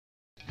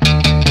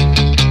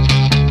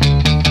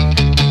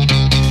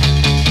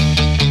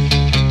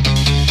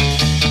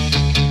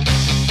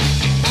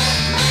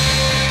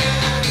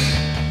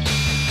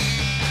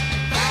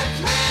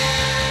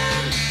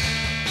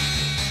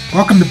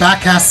Welcome to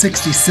Backcast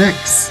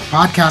 66,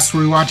 podcast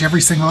where we watch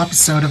every single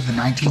episode of the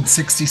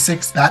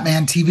 1966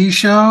 Batman TV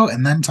show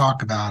and then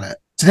talk about it.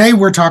 Today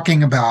we're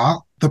talking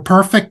about The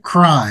Purr-fect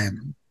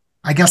Crime.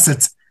 I guess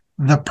it's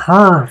The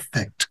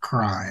Purr-fect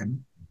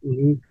Crime.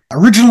 Mm-hmm.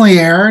 Originally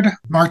aired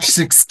March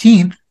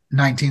 16th,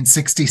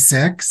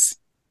 1966.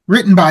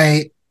 Written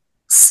by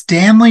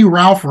Stanley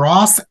Ralph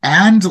Ross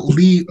and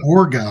Lee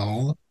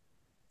Orgel.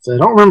 So I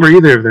don't remember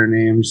either of their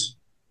names.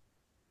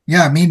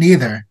 Yeah, me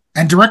neither.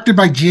 And directed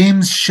by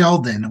James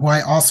Sheldon, who I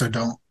also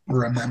don't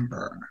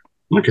remember.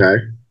 Okay.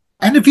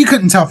 And if you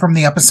couldn't tell from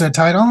the episode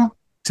title,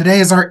 today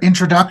is our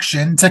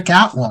introduction to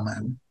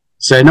Catwoman.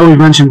 So I know we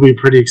mentioned we're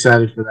pretty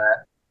excited for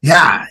that.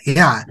 Yeah.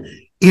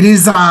 It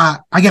is, I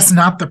guess,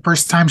 not the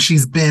first time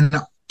she's been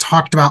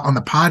talked about on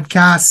the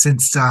podcast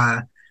since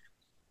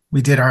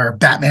we did our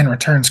Batman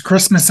Returns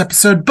Christmas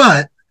episode,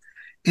 but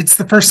it's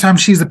the first time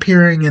she's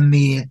appearing in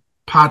the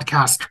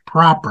podcast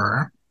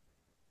proper.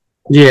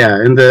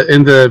 Yeah, in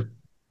the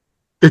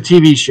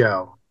TV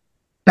show.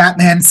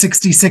 Batman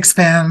 66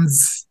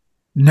 fans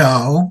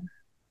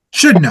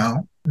should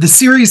know. The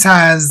series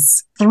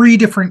has 3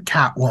 different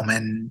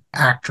Catwoman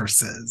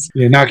actresses.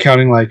 Yeah, not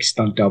counting like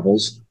stunt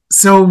doubles.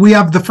 So we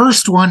have the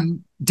first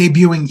one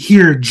debuting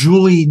here,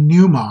 Julie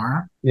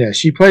Newmar. Yeah,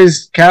 she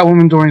plays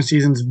Catwoman during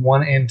seasons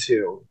 1 and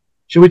 2.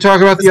 Should we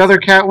talk about the other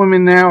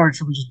Catwomen now, or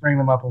should we just bring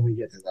them up when we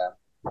get to them?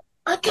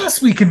 I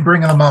guess we can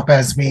bring them up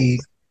as we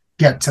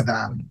get to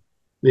them.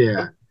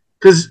 Yeah,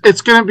 because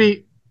it's going to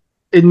be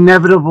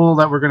inevitable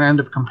that we're going to end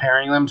up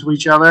comparing them to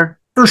each other.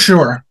 For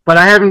sure. But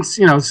I haven't,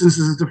 since this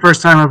is the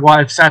first time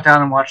I've sat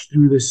down and watched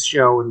through this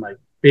show in like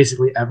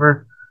basically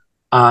ever.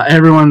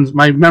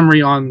 My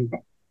memory on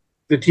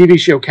the TV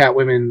show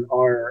Catwomen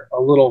are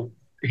a little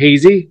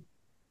hazy.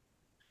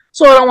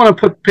 So I don't want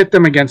to pit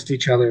them against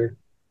each other,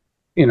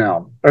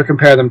 or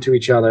compare them to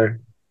each other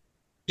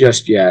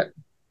just yet.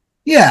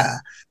 Yeah.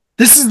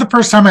 This is the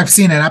first time I've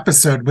seen an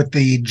episode with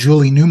the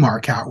Julie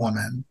Newmar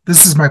Catwoman.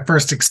 This is my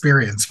first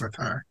experience with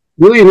her.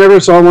 Really? You never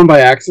saw one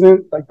by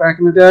accident, like back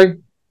in the day?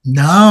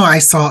 No, I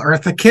saw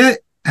Eartha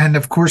Kitt and,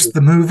 of course,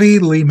 the movie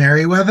Lee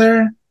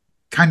Merriweather.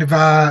 Kind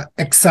of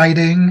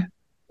exciting.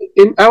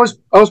 I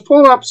was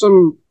pulling up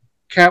some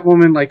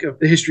Catwoman, like of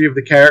the history of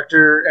the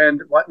character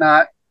and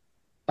whatnot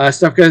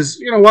stuff,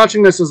 because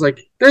watching this was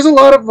like, there's a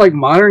lot of like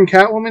modern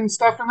Catwoman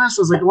stuff in this.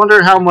 I was like, I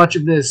wonder how much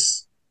of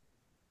this,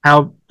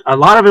 how a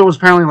lot of it was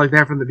apparently like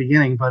that from the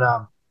beginning. But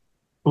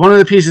one of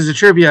the pieces of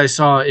trivia I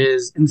saw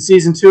is in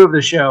season 2 of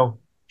the show,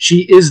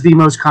 she is the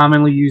most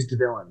commonly used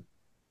villain.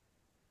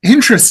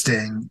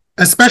 Interesting,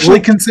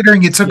 especially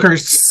considering it took her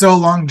so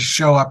long to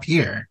show up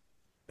here.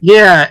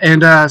 Yeah,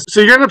 and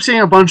so you're end up seeing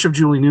a bunch of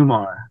Julie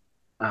Newmar.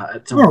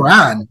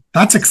 Rad.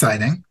 That's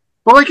exciting.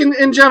 But like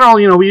in general,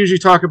 we usually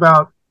talk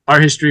about our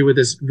history with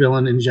this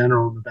villain in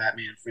general, the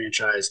Batman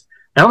franchise.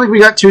 I don't think we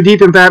got too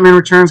deep in Batman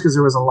Returns because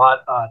there was a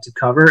lot to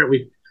cover.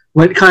 We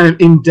went kind of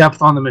in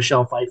depth on the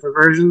Michelle Pfeiffer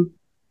version.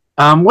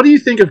 What do you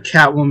think of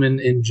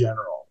Catwoman in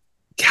general?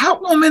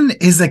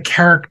 Catwoman is a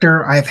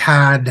character I've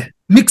had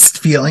mixed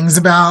feelings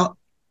about.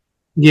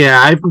 Yeah,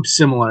 I'm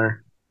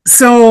similar.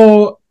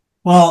 So,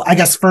 well, I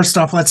guess first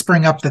off, let's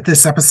bring up that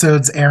this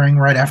episode's airing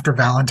right after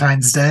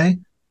Valentine's Day.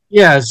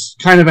 Yeah, it's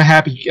kind of a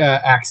happy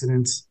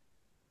accident.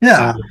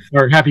 Yeah.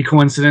 Or happy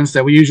coincidence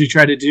that we usually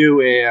try to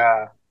do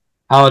a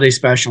holiday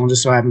special, and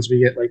just so happens we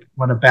get like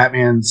one of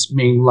Batman's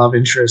main love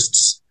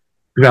interests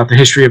throughout the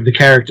history of the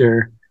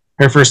character.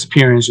 Her first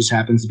appearance just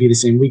happens to be the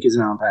same week as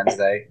Valentine's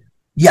Day.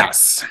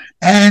 Yes.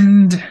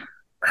 And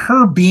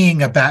her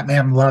being a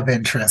Batman love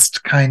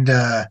interest kind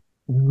of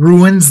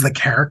ruins the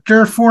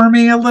character for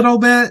me a little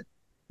bit.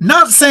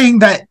 Not saying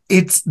that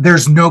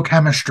there's no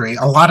chemistry.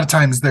 A lot of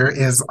times there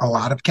is a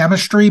lot of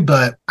chemistry,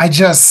 but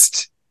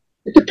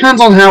it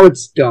depends on how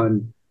it's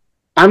done.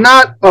 I'm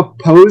not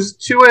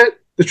opposed to it.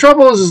 The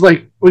trouble is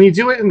like when you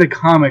do it in the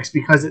comics,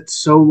 because it's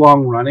so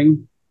long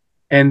running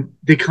and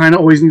they kind of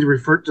always need to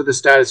refer to the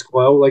status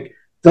quo. Like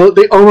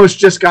they almost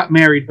just got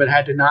married, but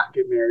had to not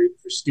get married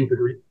for stupid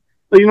reasons.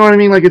 You know what I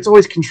mean? Like it's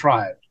always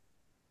contrived.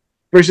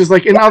 Versus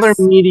like in other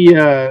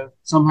media,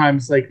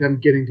 sometimes like them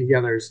getting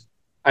together,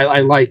 I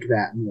like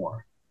that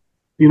more.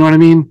 You know what I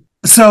mean?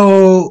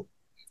 So,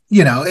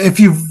 if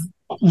you've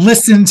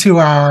listened to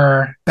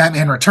our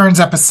Batman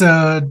Returns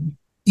episode,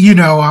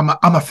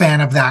 I'm a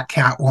fan of that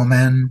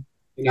Catwoman.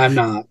 I'm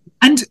not.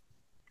 And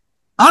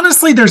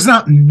honestly, there's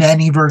not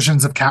many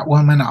versions of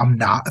Catwoman I'm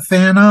not a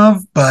fan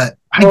of, but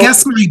I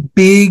guess my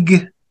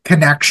big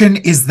connection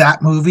is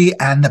that movie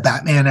and the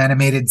Batman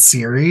animated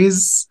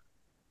series.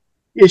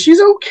 Yeah,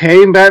 she's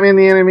okay in Batman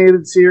the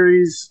Animated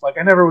Series. Like,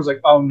 I never was like,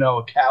 oh no,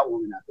 a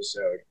Catwoman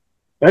episode.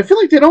 But I feel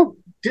like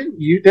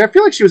I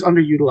feel like she was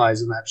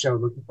underutilized in that show,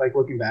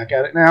 looking back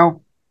at it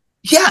now.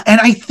 Yeah, and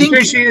I think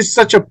she is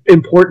such an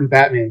important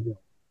Batman villain.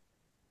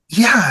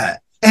 Yeah,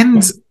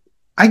 and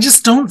I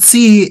just don't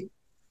see,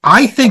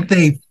 I think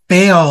they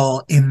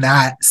fail in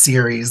that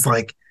series,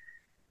 like,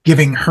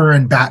 giving her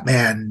and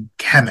Batman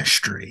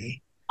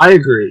chemistry. I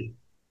agree.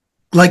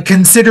 Like,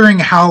 considering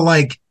how,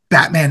 like,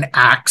 Batman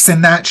acts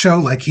in that show,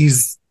 like,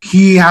 he's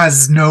he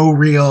has no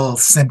real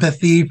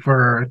sympathy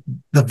for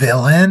the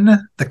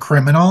villain, the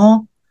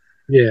criminal,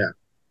 Yeah.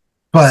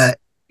 but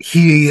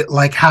he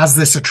like has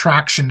this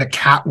attraction to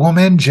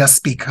Catwoman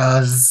just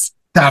because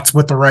that's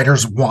what the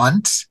writers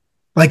want.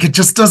 Like it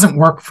just doesn't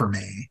work for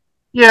me.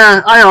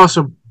 Yeah, I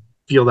also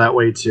feel that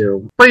way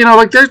too. But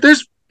like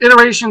there's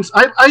iterations.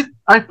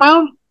 I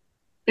found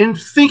in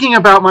thinking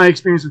about my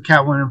experience with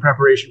Catwoman in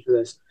preparation for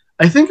this,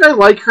 I think I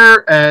like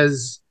her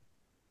as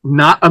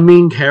not a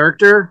main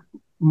character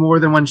more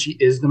than when she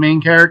is the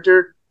main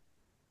character.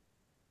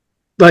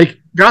 Like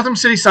Gotham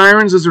City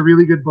Sirens is a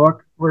really good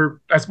book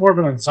where that's more of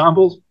an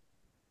ensemble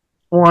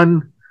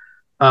one.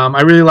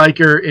 I really like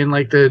her in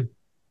like the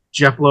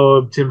Jeff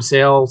Loeb, Tim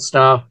Sale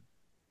stuff.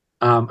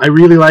 I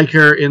really like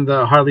her in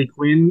the Harley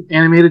Quinn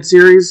animated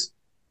series.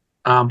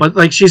 But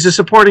like she's a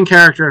supporting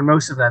character in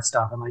most of that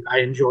stuff, and like I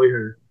enjoy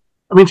her.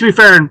 I mean, to be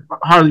fair, in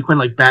Harley Quinn,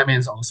 like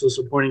Batman's also a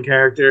supporting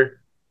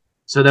character,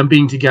 so them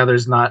being together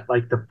is not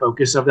like the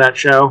focus of that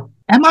show.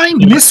 Am I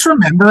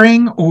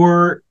misremembering,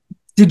 or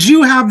did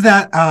you have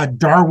that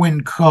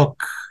Darwin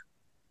Cook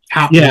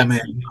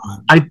Catwoman?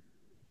 Yeah,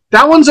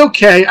 that one's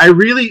okay. I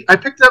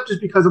picked it up just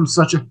because I'm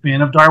such a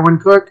fan of Darwin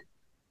Cook.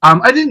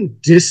 I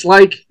didn't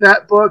dislike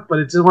that book, but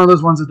it's one of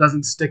those ones that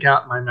doesn't stick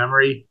out in my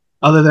memory.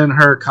 Other than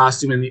her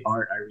costume and the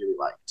art, I really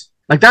liked.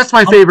 Like that's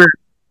my favorite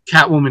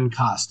Catwoman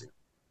costume.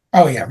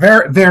 Oh yeah,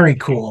 very very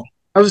cool.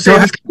 I was saying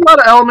there's a lot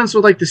of elements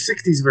with like the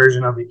 '60s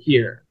version of it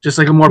here, just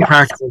like a more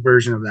practical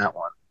version of that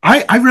one.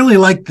 I really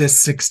like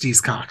this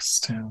 '60s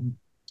costume.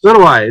 So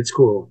do I. It's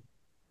cool.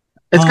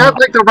 It's got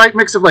like the right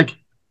mix of like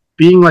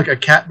being like a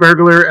cat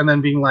burglar and then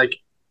being like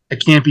a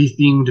campy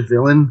themed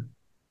villain.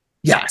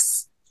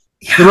 Yes.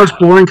 Yeah. The most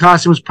boring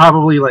costume is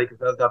probably like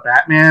the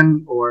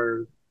Batman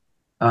or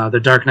the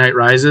Dark Knight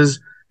Rises.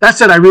 That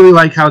said, I really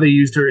like how they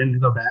used her in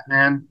the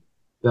Batman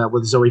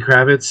with Zoe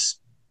Kravitz.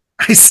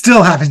 I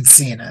still haven't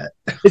seen it.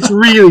 It's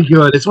really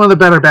good. It's one of the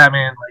better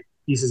Batman like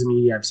pieces of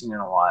media I've seen in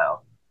a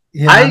while.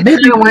 Yeah, I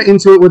maybe went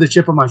into it with a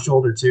chip on my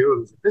shoulder too.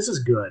 And was like, this is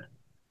good.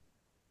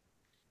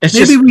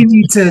 Maybe we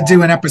need to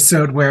do an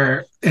episode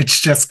where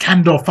it's just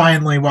Kendall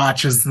finally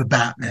watches the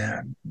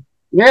Batman.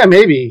 Yeah,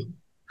 maybe.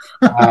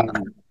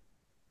 But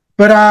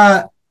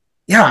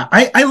yeah,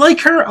 I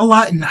like her a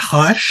lot in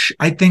Hush.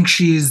 I think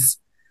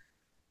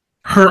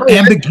her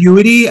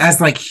ambiguity as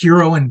like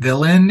hero and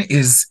villain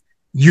is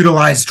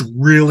utilized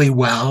really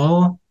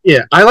well.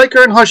 Yeah, I like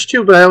her in Hush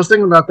too, but I was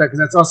thinking about that because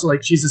that's also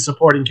like she's a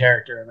supporting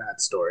character in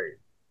that story.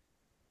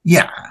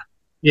 Yeah.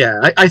 Yeah,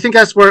 I think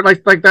that's where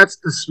like that's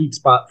the sweet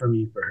spot for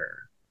me for her.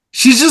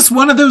 She's just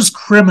one of those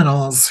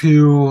criminals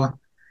who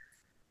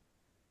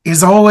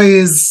is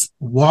always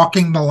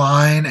walking the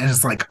line and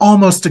is like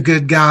almost a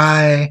good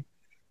guy,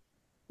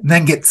 and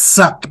then gets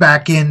sucked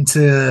back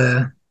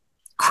into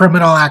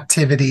criminal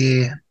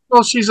activity.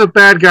 Well, she's a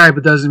bad guy,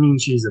 but doesn't mean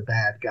she's a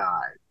bad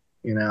guy,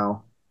 you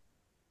know?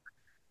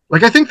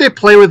 Like, I think they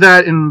play with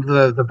that in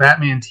the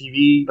Batman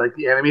TV, like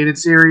the animated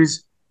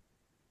series,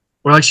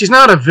 where like she's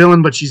not a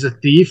villain, but she's a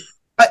thief.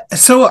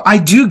 So I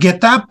do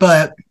get that,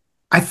 but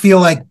I feel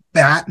like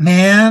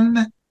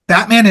Batman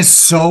is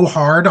so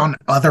hard on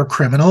other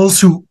criminals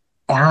who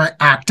aren't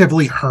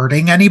actively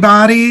hurting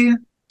anybody.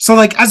 So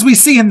like as we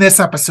see in this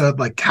episode,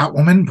 like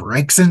Catwoman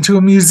breaks into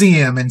a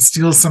museum and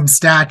steals some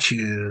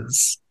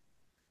statues.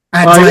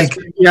 And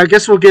I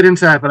guess we'll get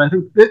into that, but I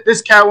think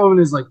this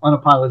Catwoman is like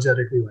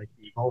unapologetically like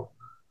evil.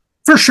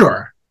 For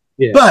sure.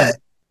 Yeah. But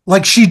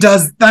like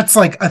that's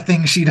like a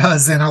thing she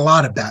does in a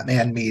lot of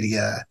Batman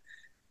media.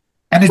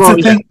 And it's a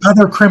thing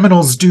other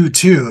criminals do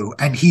too,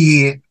 and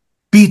he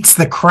beats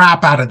the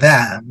crap out of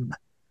them.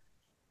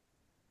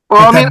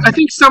 Well, I mean, I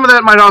think some of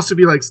that might also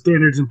be like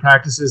standards and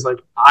practices. Like,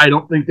 I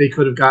don't think they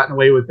could have gotten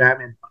away with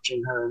Batman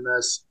punching her in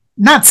this.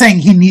 Not saying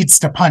he needs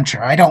to punch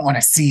her. I don't want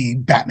to see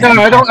Batman.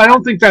 No, I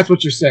don't think that's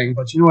what you're saying.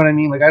 But you know what I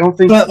mean. Like, I don't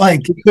think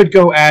he could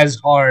go as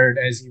hard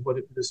as he would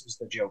if this was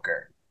the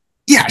Joker.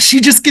 Yeah, she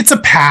just gets a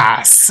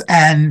pass,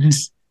 and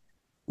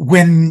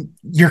when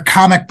your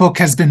comic book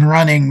has been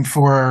running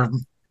for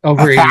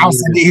over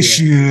 1,000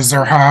 issues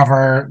or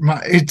however,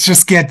 it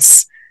just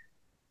gets.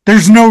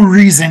 There's no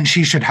reason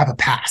she should have a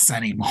pass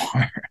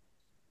anymore.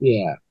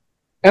 Yeah.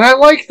 And I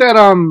like that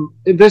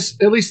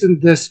at least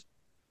in this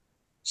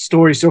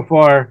story so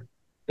far,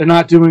 they're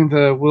not doing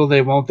the will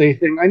they won't they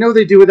thing. I know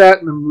they do that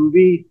in the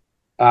movie,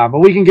 but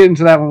we can get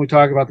into that when we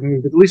talk about the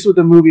movie. But at least with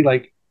the movie,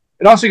 like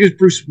it also gives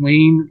Bruce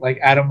Wayne, like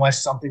Adam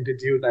West, something to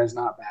do that is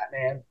not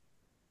Batman.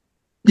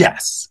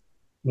 Yes.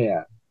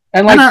 Yeah.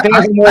 And like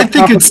I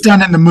think it's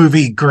done in the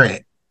movie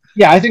great.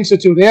 Yeah, I think so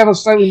too. They have a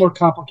slightly more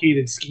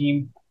complicated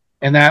scheme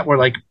in that where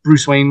like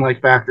Bruce Wayne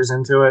like factors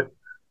into it.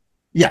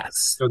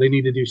 Yes. So they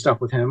need to do stuff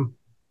with him.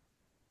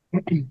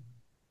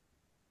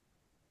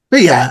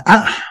 But yeah,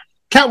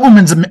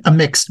 Catwoman's a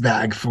mixed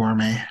bag for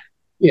me.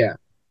 Yeah.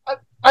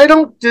 I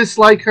don't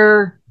dislike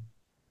her.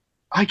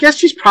 I guess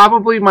she's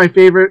probably my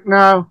favorite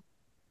now.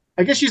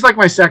 I guess she's like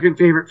my second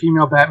favorite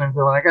female Batman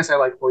villain. I guess I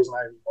like Poison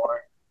Ivy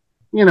more.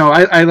 You know,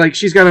 I like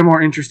she's got a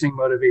more interesting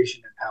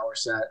motivation and power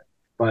set.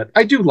 But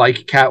I do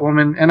like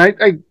Catwoman, and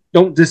I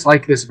don't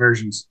dislike this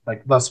version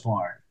like thus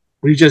far.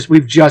 We've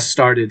just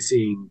started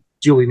seeing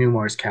Julie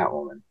Newmar's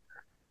Catwoman.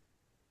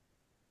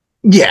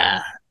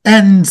 Yeah.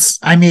 And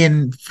I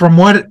mean, from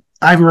what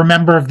I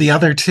remember of the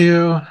other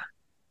two,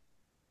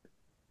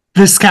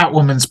 this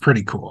Catwoman's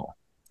pretty cool.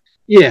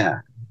 Yeah,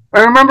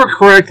 I remember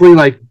correctly,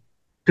 like,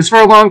 because for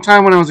a long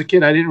time when I was a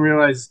kid, I didn't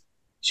realize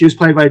she was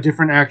played by a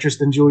different actress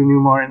than Julie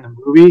Newmar in the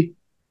movie.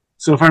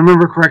 So if I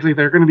remember correctly,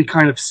 they're going to be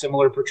kind of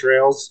similar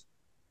portrayals.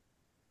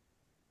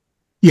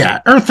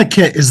 Yeah, Eartha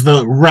Kitt is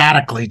the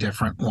radically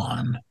different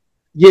one.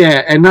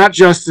 Yeah, and not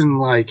just in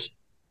like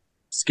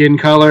skin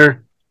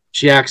color,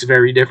 she acts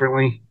very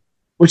differently,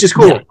 which is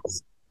cool. Yeah.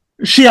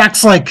 She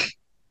acts like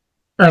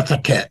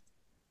Eartha Kitt.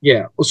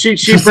 Yeah, well, she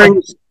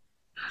brings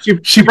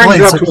she brings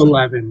it up to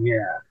 11. Yeah,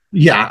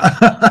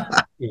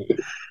 yeah. yeah.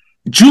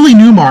 Julie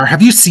Newmar,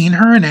 have you seen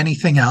her in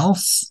anything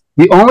else?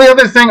 The only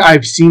other thing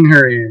I've seen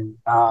her in,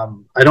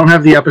 I don't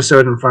have the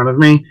episode in front of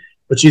me,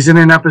 but she's in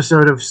an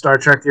episode of Star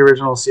Trek: The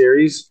Original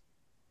Series,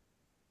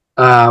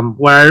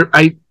 where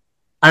I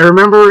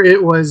remember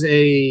it was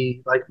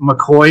a like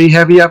McCoy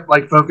heavy up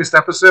like focused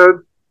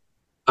episode,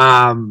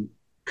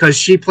 because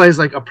she plays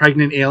like a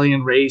pregnant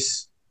alien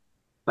race,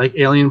 like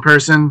alien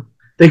person.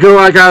 They go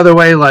like out of their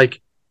way,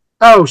 like,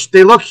 oh,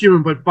 they look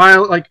human, but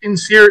like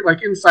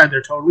inside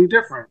they're totally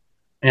different,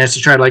 and has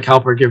to try to like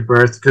help her give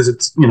birth because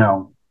it's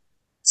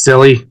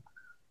silly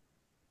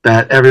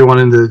that everyone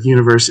in the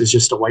universe is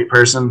just a white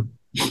person.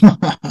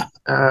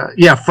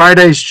 Yeah,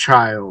 Friday's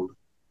Child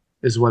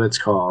is what it's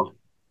called.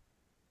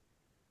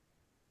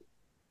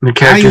 And the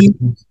character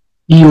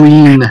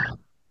Eileen.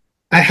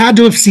 I had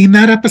to have seen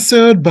that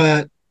episode,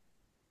 but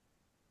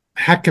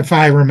heck if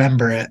I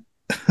remember it.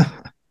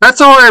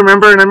 That's all I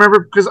remember, and I remember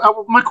because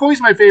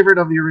McCoy's my favorite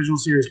of the original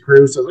series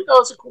crew, so I was like,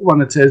 oh, it's a cool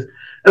one, it's his. And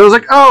I was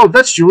like, oh,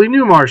 that's Julie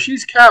Newmar,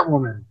 she's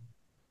Catwoman.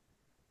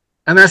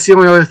 And that's the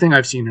only other thing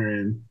I've seen her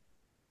in.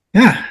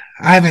 Yeah,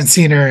 I haven't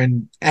seen her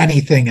in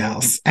anything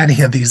else,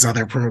 any of these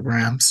other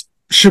programs.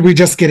 Should we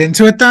just get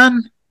into it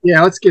then?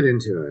 Yeah, let's get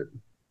into it.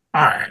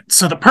 All right,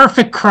 so the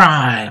Purr-fect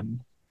Crime.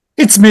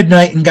 It's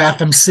midnight in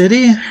Gotham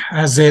City,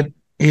 as it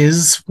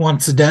is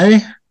once a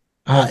day.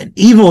 An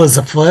evil is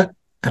afoot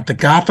at the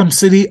Gotham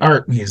City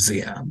Art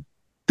Museum.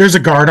 There's a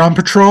guard on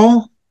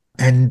patrol,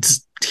 and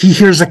he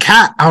hears a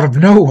cat out of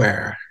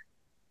nowhere.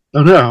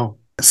 Oh, no.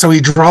 So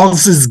he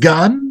draws his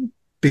gun,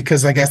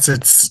 because I guess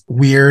it's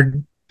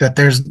weird that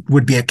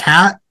would be a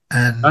cat.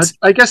 And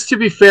I guess to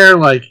be fair,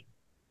 like,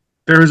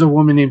 there is a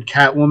woman named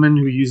Catwoman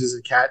who uses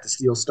a cat to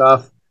steal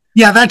stuff.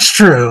 Yeah, that's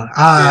true.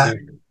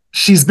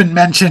 She's been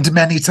mentioned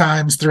many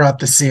times throughout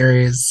the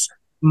series.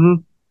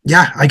 Mm-hmm.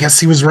 Yeah, I guess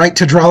he was right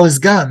to draw his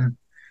gun.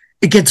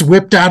 It gets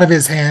whipped out of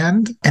his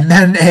hand, and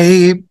then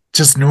a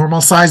just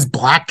normal-sized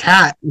black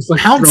cat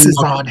pounces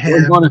on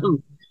him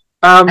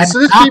and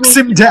knocks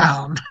him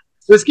down.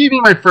 This gave me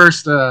my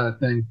first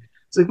thing.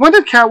 It's like, when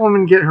did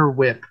Catwoman get her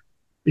whip?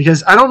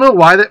 Because I don't know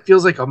why that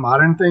feels like a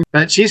modern thing.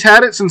 But she's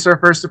had it since her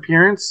first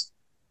appearance.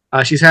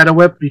 She's had a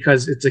whip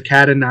because it's a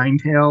cat of nine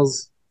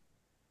tails.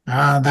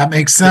 That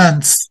makes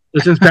sense.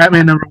 Since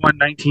Batman #1,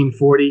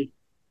 1940.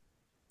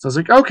 So I was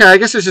like, okay, I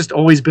guess it's just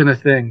always been a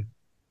thing.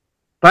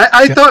 But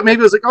I thought maybe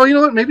it was like, oh, you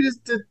know what? Maybe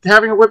did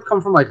having a whip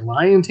come from like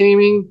lion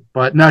taming?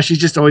 But no, she's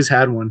just always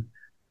had one.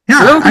 Yeah,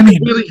 I don't think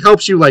it really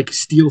helps you like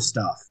steal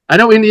stuff. I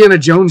know Indiana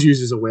Jones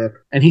uses a whip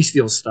and he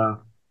steals stuff.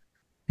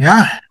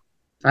 Yeah.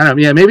 I don't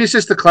know. Yeah, maybe it's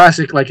just the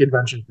classic like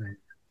adventure thing.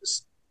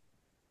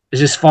 It's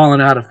just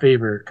fallen out of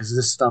favor because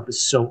this stuff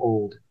is so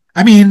old.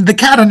 I mean, the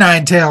Cat o'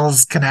 Nine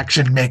Tails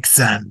connection makes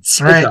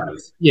sense, right? It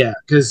does. Yeah,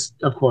 because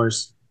of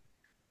course,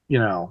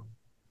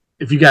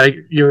 if you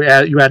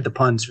add the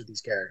puns for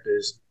these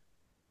characters.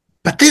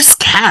 But this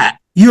cat,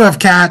 you have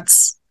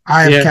cats,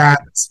 I have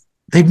cats.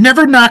 They've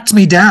never knocked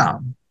me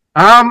down.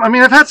 I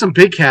mean, I've had some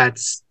big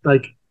cats,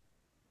 like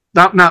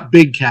not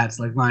big cats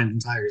like lions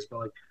and tigers, but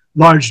like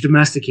large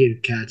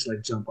domesticated cats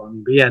like jump on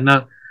me. But yeah,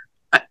 no,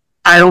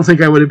 I don't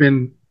think I would have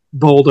been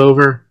bowled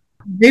over.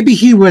 Maybe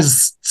he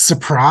was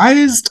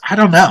surprised. I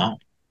don't know.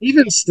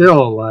 Even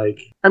still, like,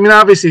 I mean,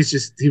 obviously it's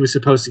just he was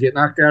supposed to get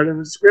knocked out in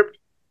the script.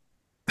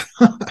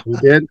 He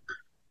did.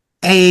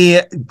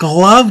 A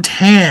gloved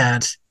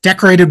hand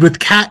decorated with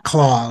cat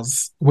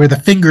claws where the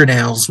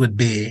fingernails would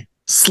be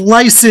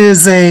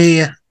slices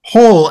a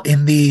hole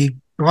in the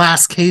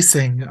glass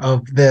casing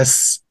of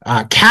this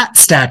cat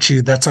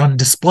statue that's on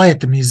display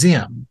at the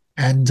museum,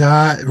 and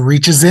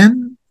reaches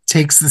in,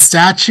 takes the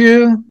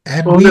statue,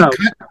 and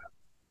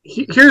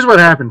here's what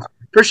happens.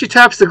 First she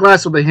taps the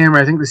glass with a hammer,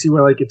 I think, to see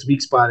where like its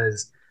weak spot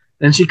is.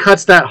 Then she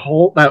cuts that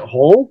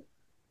hole,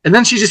 and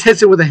then she just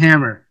hits it with a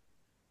hammer.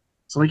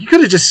 So like you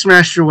could have just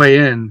smashed your way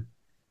in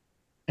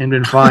and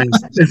been fine.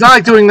 It's not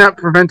like doing that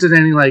prevented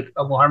any like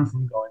alarm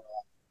from going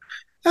off.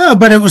 Oh,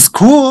 but it was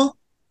cool.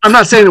 I'm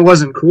not saying it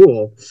wasn't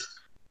cool.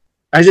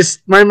 I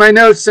just my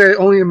notes say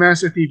only a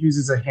master thief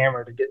uses a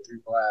hammer to get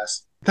through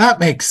glass. That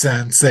makes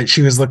sense that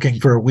she was looking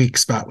for a weak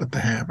spot with the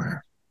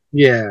hammer.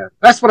 Yeah,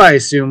 that's what I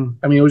assume.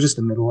 I mean, it was just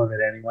the middle of it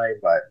anyway,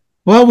 but...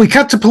 Well, we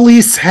cut to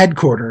police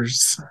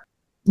headquarters.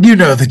 You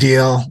know the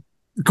deal.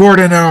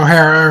 Gordon and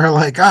O'Hara are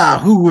like,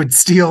 who would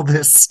steal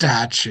this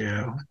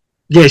statue?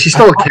 Yeah, she Uh,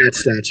 stole a cat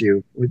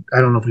statue.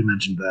 I don't know if we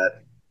mentioned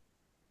that.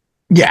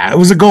 yeah, it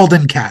was a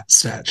golden cat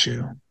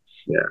statue.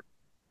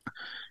 Yeah.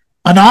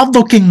 An odd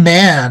looking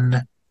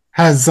man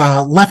has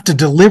left a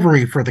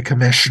delivery for the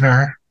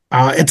commissioner.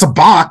 It's a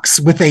box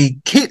with a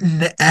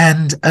kitten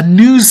and a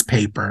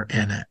newspaper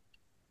in it.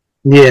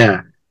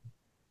 Yeah.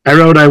 I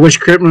wrote, I wish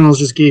criminals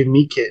just gave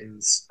me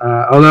kittens.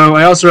 Although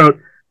I also wrote,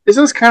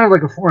 isn't this kind of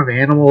like a form of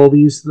animal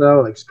abuse,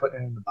 though? Like just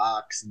putting it in the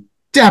box.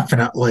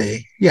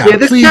 Definitely. Yeah, Yeah,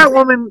 this please.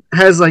 Catwoman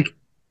has like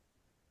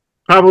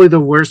probably the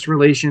worst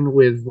relation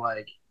with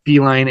like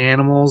feline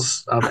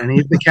animals of any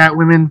of the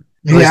Catwomen.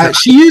 At least Yeah,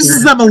 she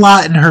uses them a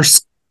lot in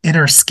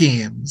her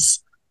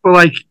schemes. but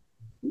like,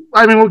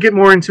 I mean, we'll get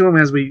more into them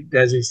as we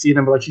see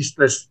them. But like, she's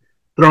just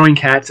throwing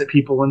cats at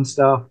people and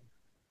stuff.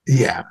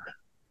 Yeah.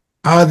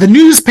 The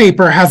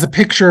newspaper has a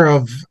picture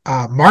of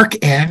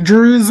Mark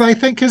Andrews, I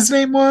think his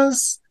name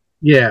was.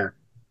 Yeah.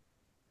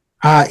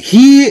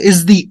 He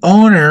is the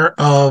owner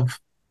of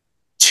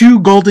two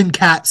golden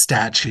cat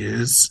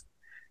statues.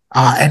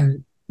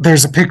 And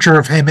there's a picture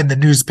of him in the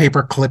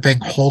newspaper clipping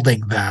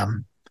holding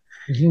them.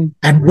 Mm-hmm.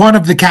 And one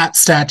of the cat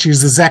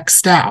statues is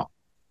X'd out.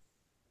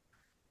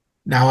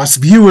 Now, us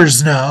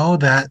viewers know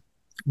that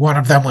one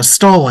of them was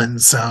stolen,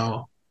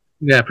 so.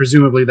 Yeah,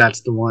 presumably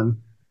that's the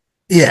one.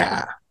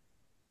 Yeah.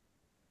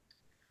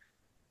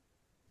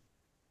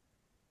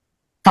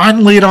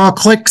 Finally, it all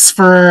clicks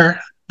for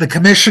the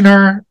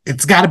commissioner.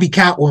 It's got to be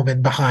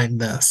Catwoman behind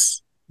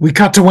this. We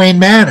cut to Wayne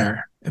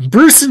Manor, and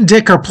Bruce and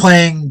Dick are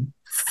playing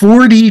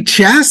 4D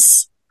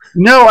chess.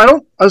 No, I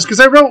don't. I was because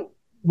I wrote,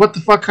 "What the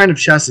fuck kind of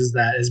chess is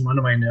that?" Is one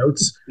of my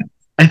notes.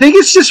 I think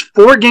it's just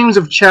 4 games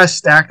of chess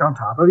stacked on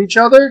top of each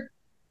other.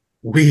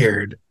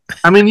 Weird.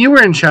 I mean, you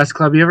were in chess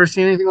club. You ever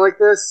seen anything like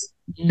this?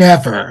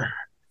 Never.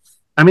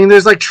 I mean,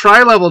 there's like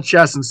tri-level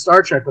chess in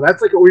Star Trek, but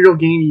that's like a real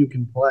game you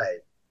can play.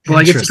 But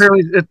like, it's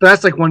apparently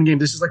that's like one game.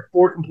 This is like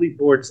 4 complete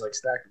boards like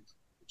stacked on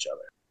each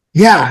other.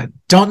 Yeah,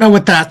 don't know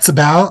what that's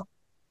about.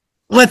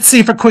 Let's see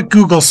if a quick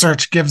Google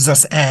search gives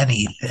us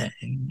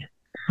anything.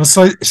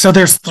 So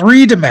there's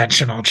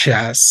 3-dimensional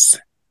chess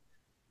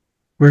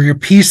where your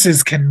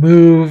pieces can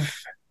move.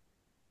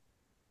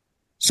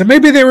 So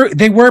maybe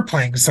they were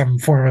playing some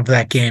form of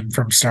that game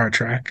from Star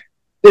Trek.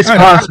 It's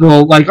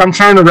possible. Like, I'm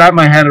trying to wrap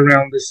my head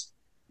around this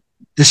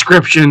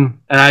description,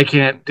 and I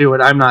can't do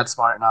it. I'm not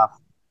smart enough.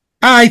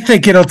 I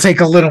think it'll take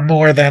a little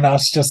more than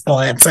us just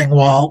glancing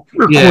while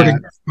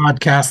recording this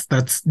podcast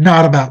that's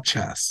not about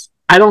chess.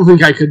 I don't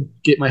think I could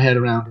get my head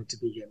around it to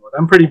begin with.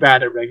 I'm pretty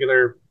bad at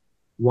regular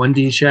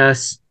 1D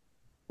chess.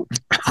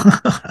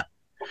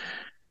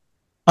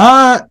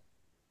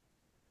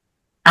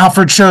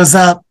 Alfred shows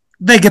up.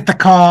 They get the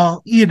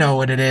call. You know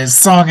what it is.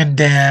 Song and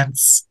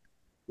dance.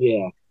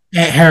 Yeah.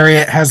 Aunt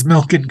Harriet has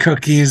milk and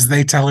cookies.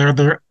 They tell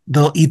her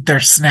they'll eat their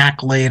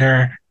snack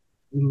later.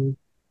 Mm-hmm.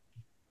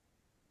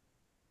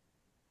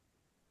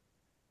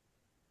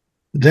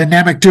 The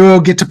dynamic duo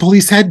get to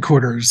police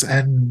headquarters,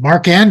 and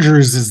Mark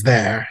Andrews is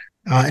there.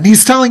 And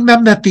he's telling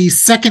them that the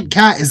second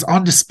cat is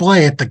on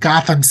display at the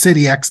Gotham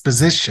City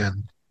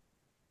Exposition.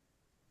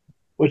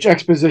 Which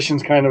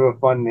Exposition's kind of a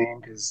fun name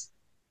because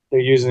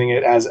they're using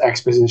it as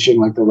exposition,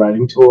 like the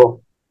writing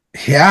tool.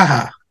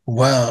 Yeah.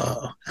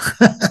 Whoa.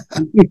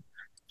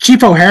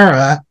 Chief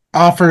O'Hara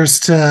offers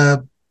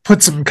to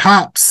put some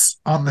cops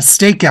on the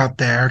stake out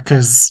there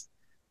because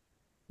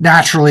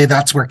naturally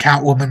that's where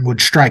Catwoman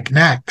would strike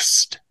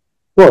next.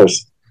 Of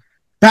course.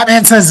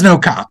 Batman says no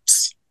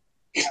cops.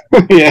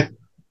 Yeah.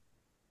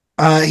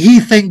 He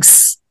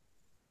thinks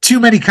too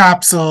many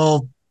cops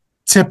will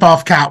tip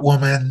off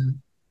Catwoman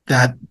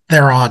that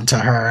they're on to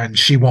her and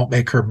she won't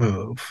make her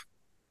move.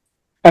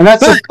 And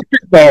that's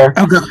fair.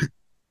 Oh, God.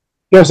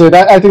 Yeah, so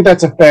I think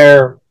that's a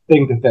fair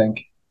thing to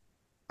think.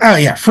 Oh,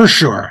 yeah, for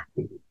sure.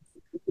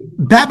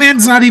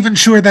 Batman's not even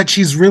sure that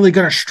she's really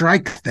going to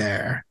strike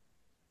there.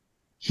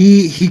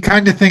 He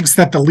kind of thinks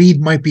that the lead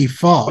might be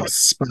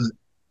false, but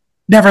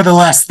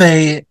nevertheless,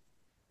 they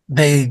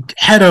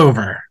head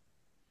over.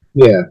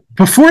 Yeah.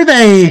 Before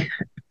they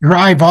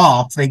drive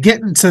off, they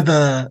get into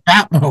the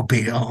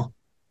Batmobile,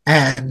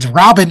 and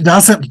Robin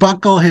doesn't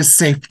buckle his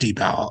safety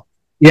belt.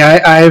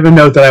 Yeah, I have a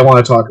note that I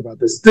want to talk about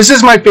this. This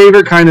is my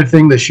favorite kind of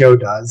thing the show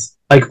does.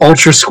 Like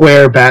ultra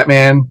square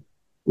Batman.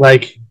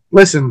 Like,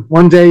 listen,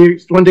 one day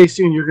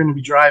soon you're going to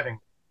be driving.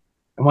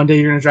 And one day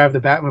you're going to drive the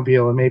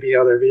Batmobile and maybe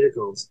other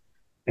vehicles.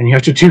 And you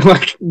have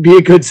to be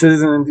a good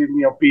citizen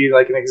and be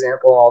like an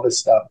example of all this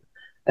stuff.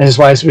 And his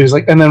wife was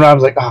like, and then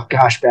Robin's like, oh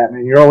gosh,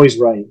 Batman, you're always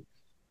right.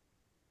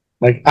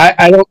 Like,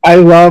 I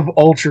love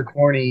ultra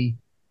corny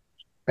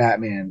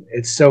Batman.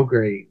 It's so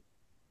great.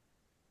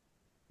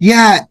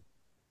 Yeah.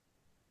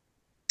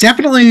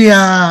 Definitely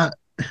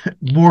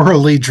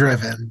morally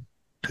driven.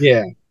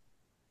 Yeah.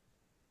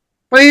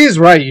 But he is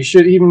right. You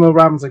should, even though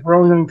Robin's like, we're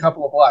only doing a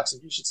couple of blocks,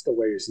 like, you should still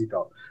wear your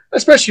seatbelt.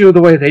 Especially with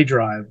the way they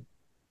drive.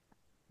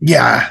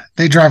 Yeah,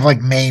 they drive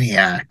like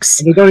maniacs.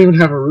 And they don't even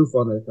have a roof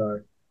on their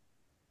car.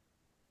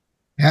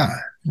 Yeah,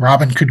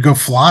 Robin could go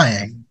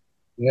flying.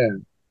 Yeah,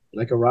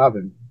 like a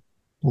Robin.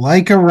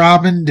 Like a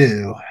Robin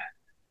do.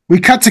 We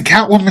cut to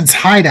Catwoman's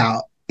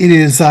hideout. It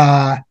is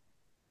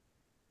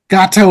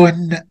Gato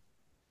and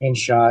And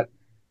shot.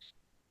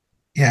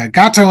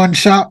 Gato and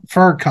Shop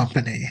Fur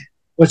Company.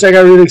 Which I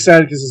got really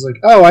excited because it's like,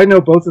 oh, I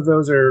know both of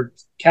those are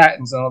cat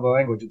in some other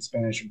language. It's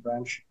Spanish and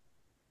French.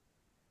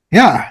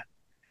 Yeah,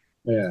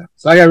 Yeah.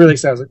 So I got really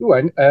excited. I was like,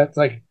 ooh, it's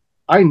like,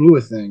 I knew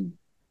a thing.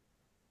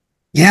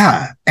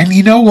 yeah. And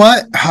you know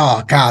what?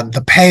 Oh God,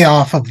 the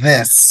payoff of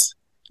this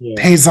Yeah.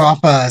 pays off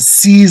a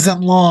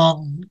season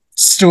long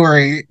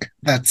story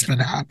that's been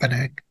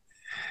happening.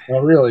 Oh,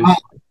 really? Oh,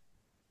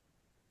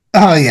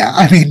 oh yeah.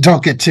 I mean,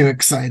 don't get too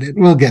excited.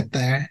 We'll get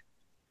there.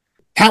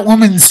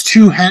 Catwoman's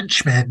two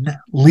henchmen,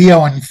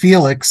 Leo and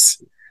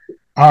Felix,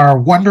 are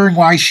wondering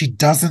why she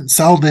doesn't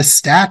sell this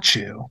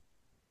statue.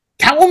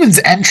 Catwoman's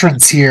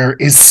entrance here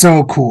is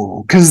so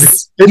cool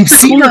because we've It's the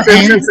seen her coolest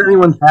entrance hands.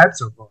 anyone's had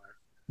so far.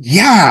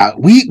 Yeah,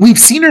 we've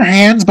seen her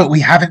hands, but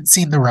we haven't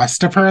seen the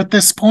rest of her at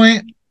this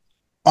point.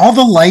 All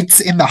the lights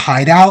in the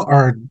hideout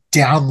are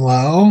down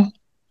low,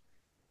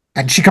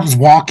 and she comes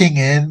walking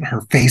in.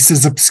 Her face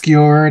is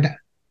obscured,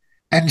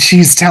 and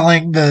she's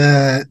telling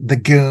the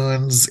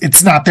goons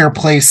it's not their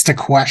place to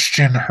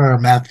question her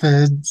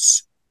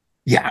methods.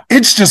 Yeah,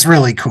 it's just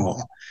really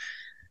cool.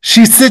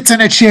 She sits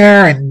in a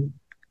chair and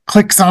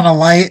clicks on a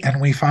light,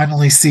 and we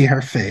finally see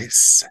her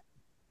face.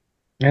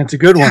 And it's a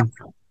good Yeah. one.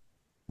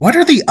 What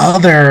are the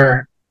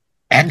other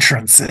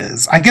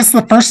entrances? I guess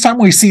the first time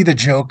we see the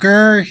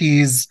Joker,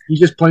 he's He's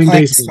just playing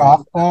playing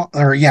baseball. softball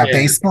or Yeah.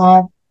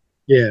 baseball.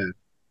 Yeah.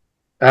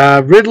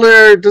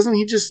 Riddler, doesn't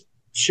he just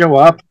show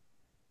up?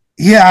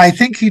 Yeah, I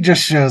think he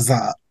just shows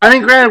up. I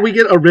mean, granted, we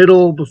get a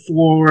riddle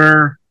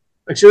before.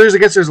 Like, so I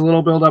guess there's a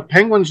little build up.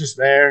 Penguin's just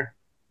there.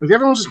 Like,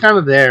 everyone's just kind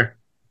of there.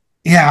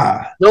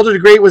 Yeah. Elder the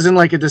Great was in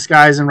like a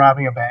disguise and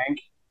robbing a bank.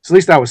 So at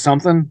least that was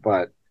something.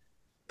 But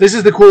this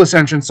is the coolest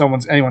entrance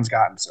anyone's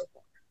gotten so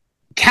far.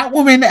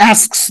 Catwoman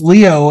asks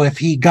Leo if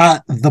he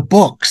got the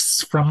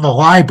books from the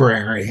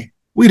library.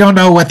 We don't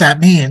know what that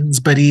means,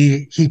 but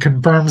he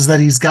confirms that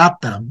he's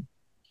got them.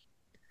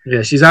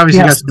 Yeah, she's obviously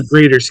Yes. got some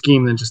greater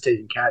scheme than just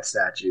taking cat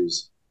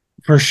statues.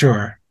 For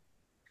sure.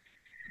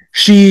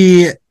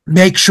 She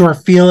makes sure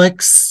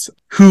Felix,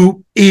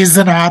 who is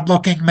an odd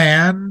looking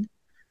man,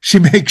 she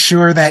makes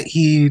sure that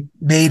he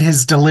made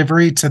his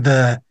delivery to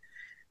the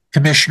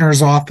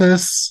commissioner's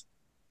office,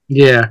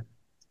 Yeah.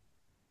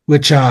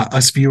 which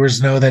us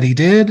viewers know that he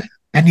did.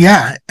 And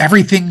yeah,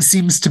 everything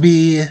seems to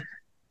be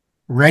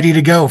ready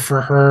to go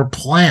for her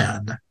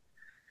plan.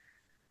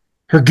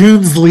 Her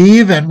goons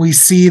leave, and we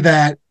see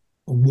that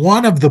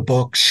one of the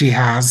books she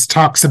has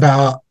talks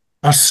about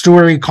a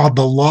story called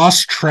The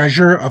Lost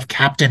Treasure of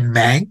Captain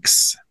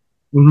Manx,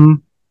 Mm-hmm.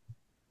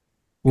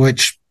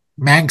 which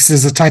Manx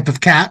is a type of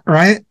cat,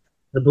 right?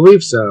 I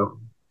believe so.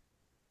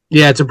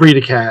 Yeah, it's a breed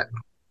of cat.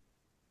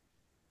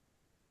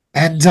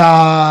 And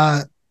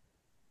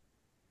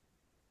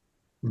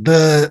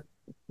the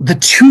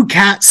two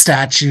cat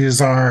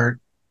statues are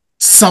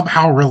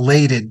somehow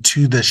related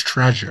to this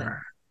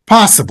treasure.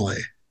 Possibly.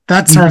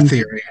 That's our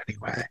theory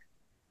anyway.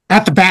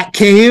 At the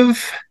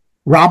Batcave,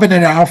 Robin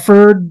and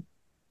Alfred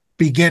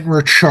begin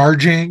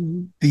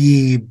recharging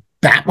the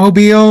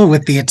Batmobile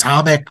with the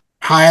atomic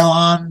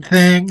pylon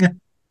thing.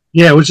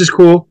 Yeah, which is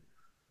cool.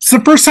 It's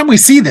the first time we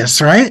see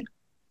this, right?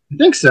 I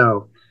think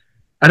so.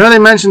 I know they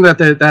mentioned that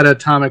that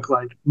atomic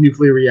like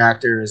nuclear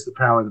reactor is the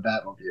power of the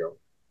Batmobile,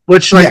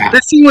 which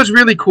this scene was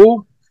really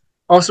cool.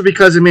 Also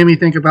because it made me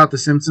think about The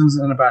Simpsons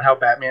and about how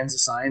Batman's a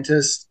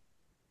scientist.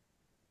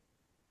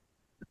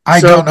 I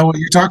don't know what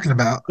you're talking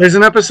about. There's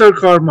an episode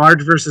called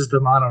Marge versus the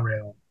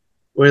Monorail,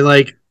 where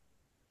like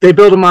they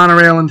build a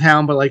monorail in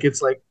town, but like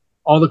it's like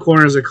all the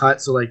corners are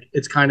cut, so like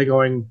it's kind of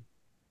going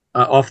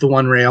off the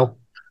one rail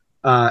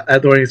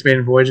during its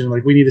maiden voyage, and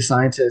like we need a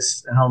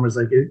scientist. And Homer's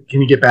like,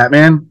 "Can you get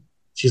Batman?"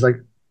 She's like,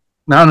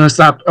 "No,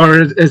 stop."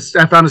 Or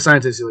I found a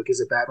scientist. He's like, "Is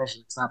it Batman?" She's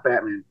like, "It's not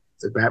Batman."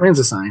 It's like Batman's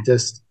a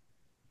scientist,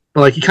 but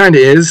like he kind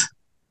of is.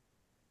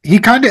 He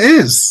kind of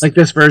is. Like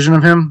this version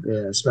of him,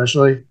 yeah,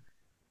 especially.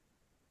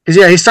 Because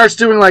yeah, he starts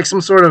doing like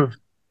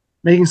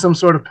making some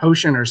sort of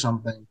potion or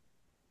something.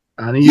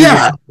 And he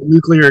uses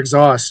nuclear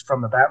exhaust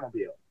from the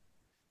Batmobile.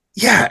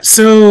 Yeah,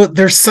 so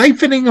they're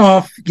siphoning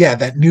off,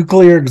 that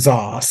nuclear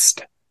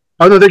exhaust.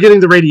 Oh no, they're getting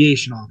the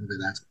radiation off of it.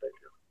 That's what they're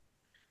doing.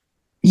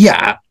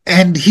 Yeah,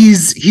 and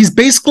he's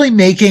basically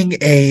making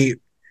a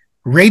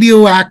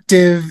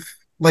radioactive,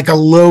 like a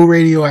low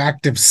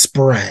radioactive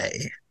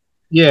spray.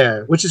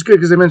 Yeah, which is good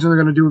because they mentioned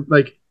they're going to do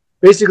like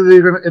basically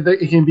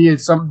it can be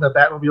something the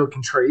Batmobile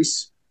can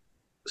trace.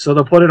 So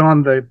they'll put it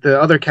on the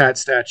other cat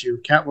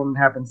statue. Catwoman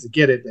happens to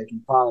get it; they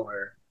can follow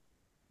her.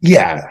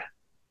 Yeah.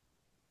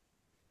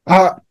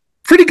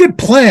 Pretty good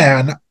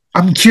plan.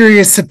 I'm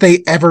curious if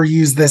they ever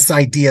use this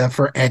idea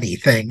for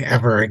anything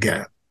ever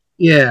again.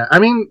 Yeah, I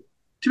mean,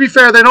 to be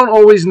fair, they don't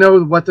always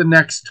know what the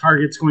next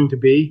target's going to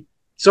be.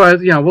 So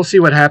we'll see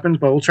what happens,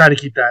 but we'll try to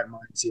keep that in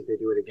mind and see if they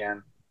do it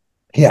again.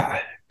 Yeah,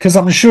 because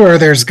I'm sure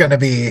there's going to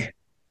be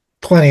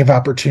plenty of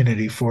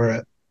opportunity for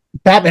it.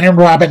 Batman and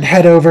Robin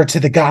head over to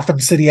the Gotham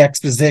City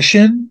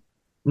Exposition.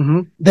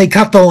 Mm-hmm. They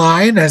cut the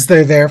line as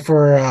they're there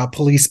for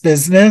police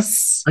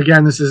business.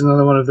 Again, this is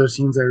another one of those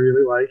scenes I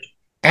really like.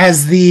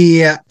 As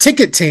the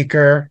ticket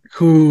taker,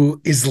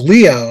 who is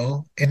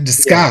Leo in Yeah,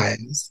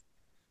 disguise,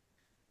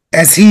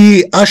 as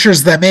he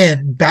ushers them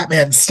in,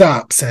 Batman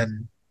stops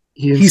and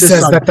he he insists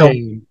says on that they'll,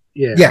 paying.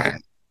 Yeah, yeah,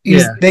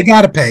 yeah, they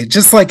got to pay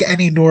just like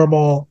any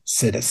normal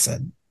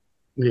citizen.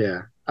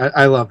 yeah.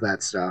 I love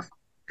that stuff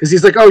because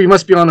he's like, "Oh, you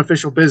must be on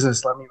official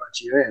business. Let me let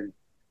you in,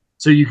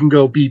 so you can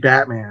go be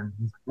Batman."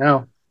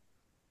 No,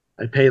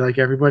 I pay like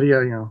everybody.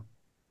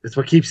 That's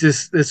what keeps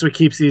this. That's what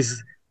keeps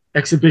these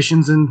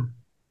exhibitions and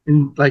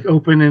like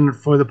open and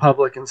for the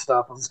public and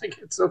stuff. I was like,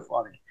 it's so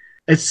funny.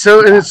 It's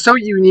so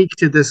unique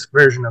to this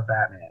version of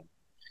Batman.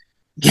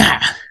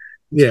 Yeah.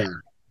 Yeah,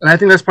 and I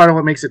think that's part of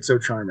what makes it so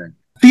charming.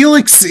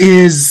 Felix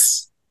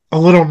is a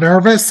little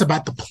nervous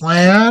about the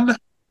plan.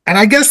 And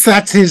I guess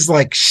that's his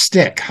like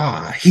shtick,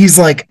 huh? He's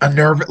like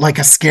like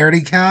a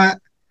scaredy cat,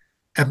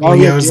 and Oh,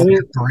 they Leo's get like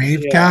it. a brave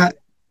Yeah, cat.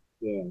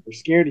 yeah. They're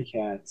scaredy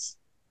cats.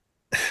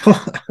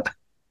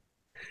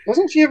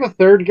 Doesn't she have a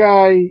third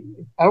guy?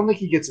 I don't think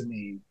he gets a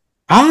name.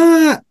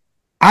 uh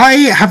I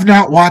have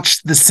not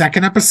watched the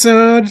second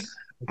episode. Okay.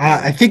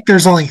 I think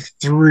there's only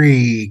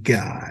three I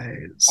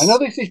know guys.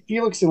 they say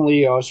Felix and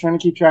Leo. I was trying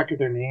to keep track of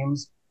their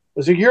names. I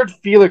was like, you heard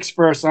Felix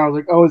first, and I was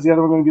like, oh, is the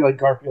other one going to be like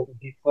Garfield and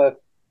Heathcliff?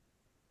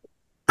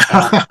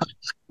 Uh, I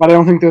but I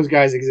don't think those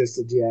guys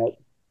existed yet.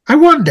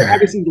 wonder.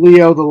 Obviously,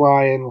 Leo the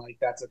lion, like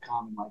that's a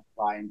common like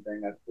lion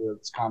thing. That's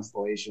its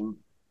constellation.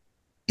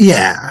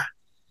 Yeah.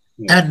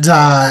 Yeah, And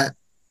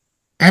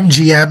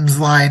MGM's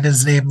line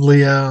is named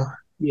Leo.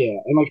 yeah,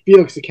 and like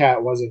Felix the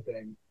cat was a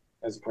thing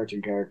as a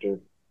cartoon character.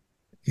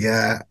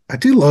 Yeah, I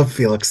do love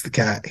Felix the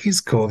cat. He's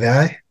a cool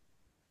guy.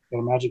 Got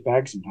a magic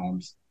bag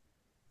sometimes.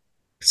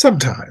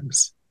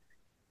 Sometimes.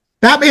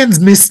 Batman's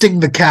misting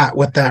the cat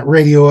with that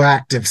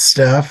radioactive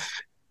stuff.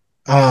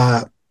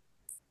 Uh,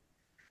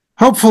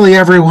 Hopefully,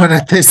 everyone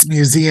at this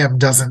museum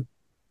doesn't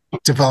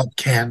develop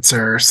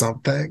cancer or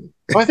something.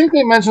 Well, I think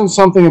they mentioned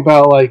something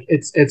about like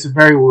it's a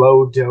very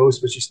low dose,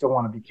 but you still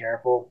want to be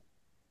careful.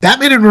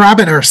 Batman and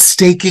Robin are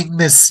staking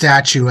this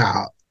statue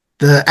out.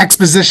 The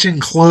exposition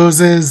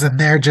closes and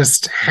they're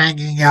just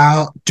hanging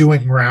out,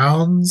 doing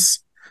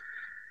rounds.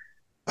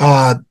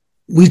 Uh,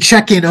 we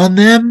check in on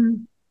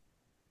them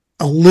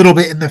a little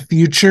bit in the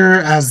future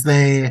as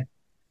they've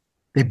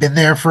been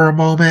there for a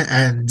moment,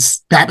 and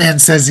Batman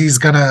says he's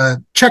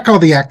gonna check all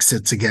the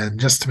exits again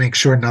just to make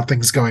sure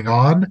nothing's going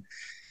on.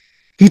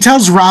 He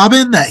tells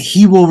Robin that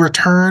he will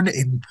return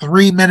in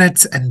 3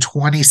 minutes and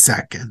 20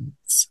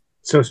 seconds.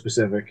 So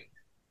specific.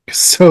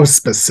 So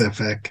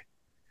specific.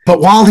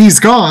 But while he's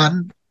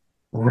gone,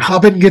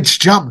 Robin gets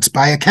jumped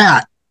by a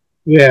cat,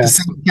 the Yeah.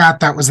 same cat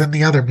that was in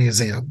the other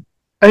museum.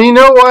 And you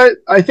know what?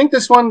 I think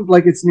this one,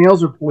 like its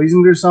nails are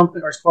poisoned or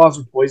something, or its claws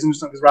are poisoned or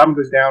something, because Robin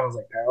goes down and is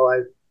like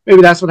paralyzed.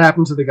 Maybe that's what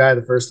happened to the guy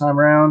the first time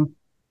around.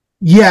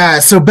 Yeah,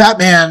 so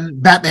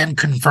Batman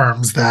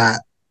confirms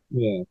that.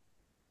 Yeah.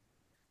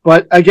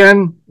 But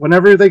again,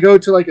 whenever they go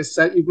to like a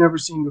set you've never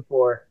seen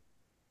before,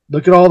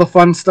 look at all the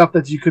fun stuff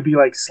that you could be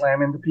like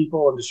slam into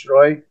people and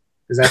destroy,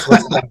 because that's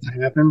what's about to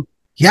happen.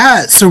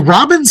 Yeah, so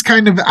Robin's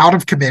kind of out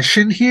of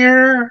commission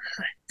here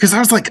because I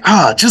was like,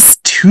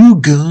 just two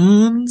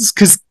goons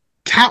because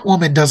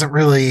Catwoman doesn't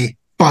really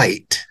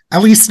fight,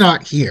 at least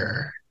not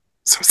here.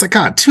 So it's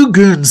like, two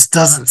goons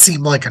doesn't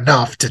seem like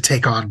enough to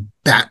take on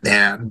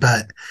Batman,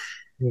 but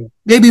Yeah.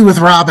 maybe with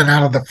Robin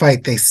out of the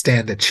fight, they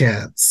stand a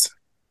chance.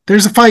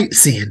 There's a fight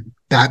scene.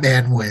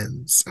 Batman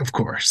wins, of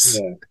course.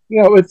 Yeah.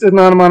 You know, it's an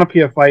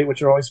onomatopoeia fight,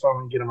 which are always fun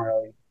when you get them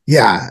early.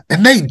 Yeah,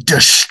 and they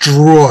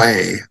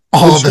destroy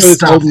all the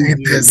stuff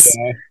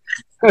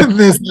in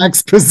this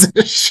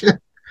exposition.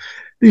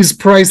 These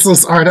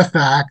priceless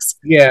artifacts,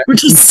 Yeah.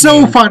 which is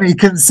so funny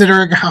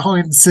considering how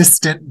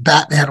insistent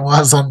Batman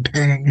was on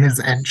paying his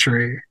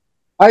entry.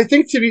 I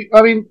think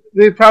I mean,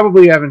 they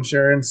probably have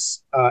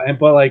insurance,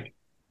 but like,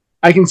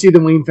 I can see the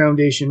Wayne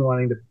Foundation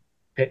wanting to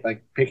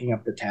picking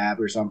up the tab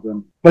or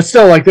something. But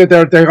still, like,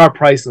 they are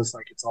priceless.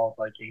 Like, it's all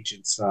like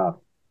ancient stuff.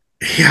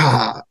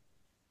 Yeah,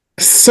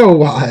 so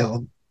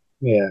wild.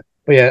 Yeah,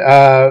 but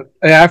yeah,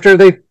 after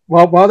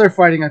while they're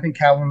fighting, I think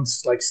Catwoman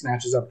like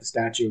snatches up the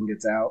statue and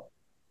gets out.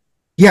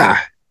 Yeah,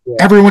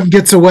 everyone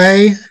gets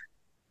away.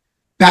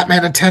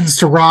 Batman attends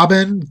to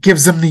Robin,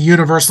 gives him the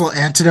universal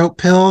antidote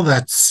pill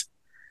that's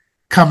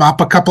come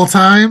up a couple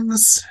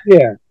times.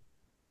 Yeah.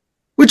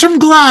 Which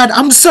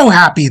I'm so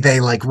happy they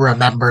like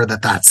remember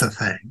that that's a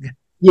thing.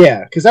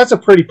 Yeah, because that's a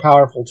pretty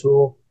powerful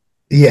tool.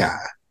 Yeah.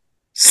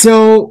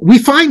 So we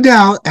find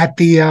out at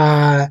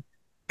the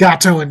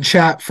Gato and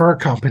Chat Fur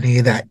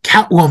Company that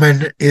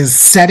Catwoman is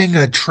setting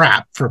a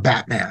trap for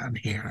Batman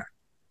here.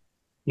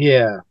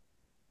 Yeah.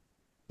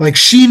 Like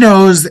she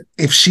knows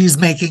if she's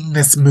making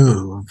this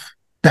move,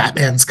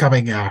 Batman's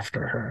coming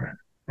after her.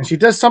 And she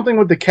does something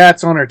with the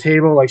cats on her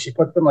table. Like she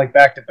puts them like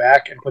back to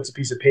back and puts a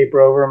piece of paper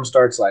over them,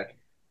 starts like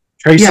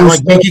tracing. Yeah,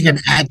 like making an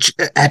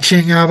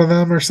etching out of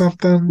them or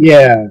something.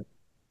 Yeah.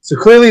 So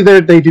clearly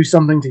they do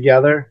something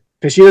together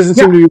because she doesn't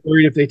seem to be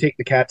worried if they take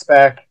the cats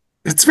back.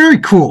 It's very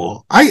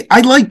cool. I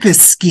like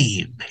this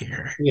scheme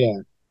here. Yeah.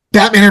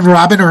 Batman and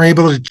Robin are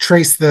able to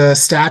trace the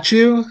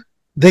statue.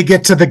 They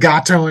get to the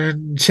Gato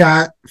and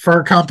Chat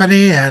Fur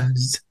Company, and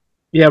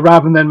Yeah,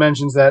 Robin then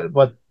mentions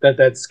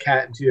that's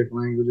cat in two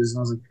different languages, and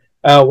I was like,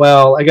 oh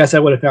well, I guess I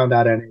would have found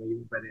out anyway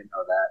if I didn't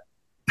know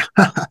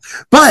that.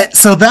 but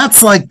so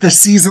that's like the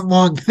season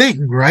long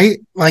thing, right?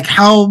 Like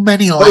how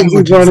many But he's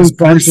languages learning is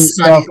French and Bruce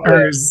stuff. study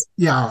or is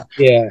yeah.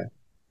 Yeah.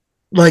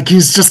 Like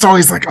he's just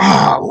always like,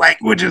 oh,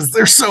 languages,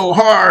 they're so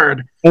hard.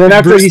 And then And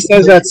after Bruce he is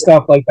says like, that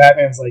stuff, like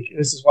Batman's like,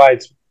 this is why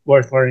it's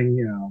worth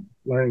learning,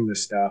 learning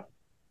this stuff.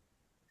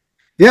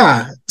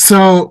 yeah.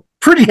 So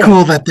pretty Yeah,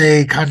 cool that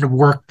they kind of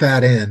worked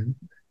that in.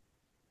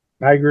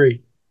 I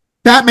agree.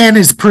 Batman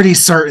is pretty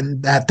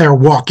certain that they're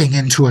walking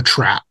into a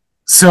trap.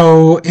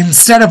 So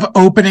instead of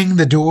opening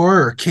the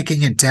door or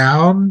kicking it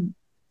down,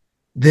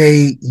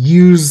 they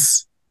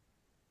use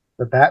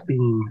The Bat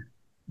Beam.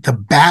 the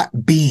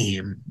bat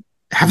beam.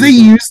 Have they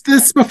Mhm. used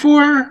this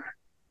before?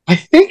 I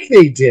think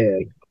they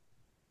did.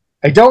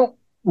 I don't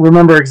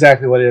remember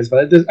exactly what it is,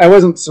 but I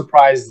wasn't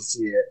surprised to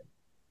see it.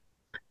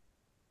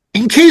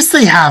 In case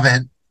they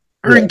haven't,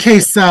 or Yeah. in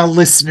case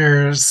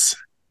listeners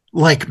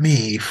like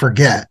me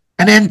forget,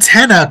 an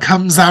antenna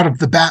comes out of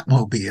the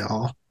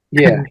Batmobile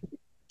Yeah. and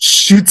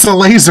shoots a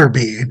laser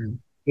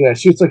beam. Yeah.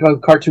 Shoots like a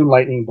cartoon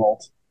lightning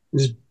bolt. It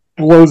just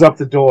blows up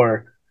the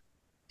door.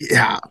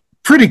 Yeah,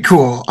 pretty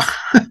cool.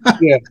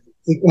 Yeah.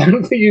 Like, why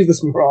don't they use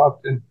this more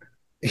often?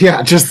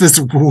 Yeah, just this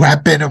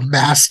weapon of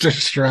mass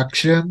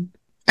destruction.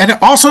 And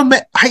it also,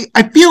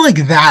 I feel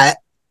like that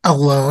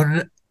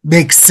alone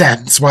makes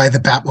sense why the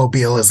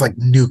Batmobile is like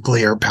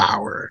nuclear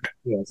powered.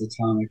 Yeah, it's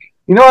atomic.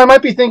 I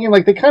might be thinking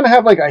like they kind of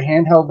have like a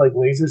handheld like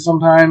laser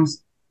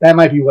sometimes. That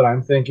might be what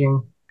I'm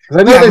thinking.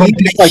 Because I know Yeah, they've like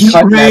used the like heat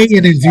cut ray nets in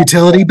and his stuff.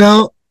 utility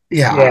belt.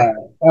 Yeah. Yeah,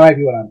 that might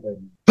be what I'm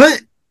thinking.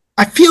 But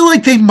I feel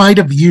like they might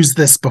have used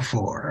this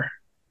before.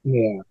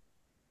 Yeah,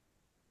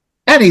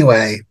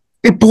 Anyway,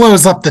 it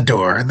blows up the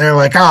door, and they're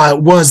like, ah,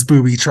 it was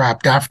booby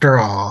trapped after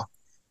all,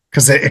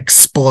 because it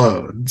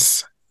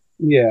explodes.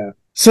 yeah,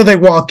 So they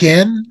walk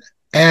in,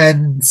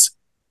 and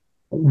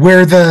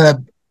where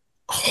the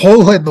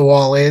hole in the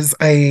wall is,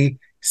 a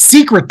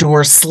secret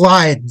door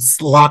slides,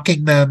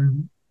 locking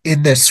them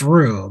in this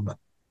room.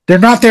 They're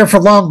not there for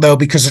long, though,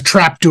 because a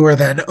trap door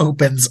then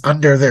opens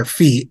under their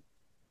feet.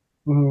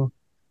 hmm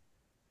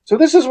So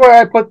this is where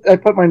I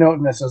put my note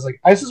in this. I was like,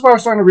 this is where I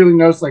was starting to really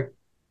notice like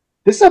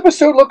this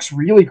episode looks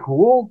really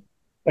cool.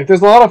 Like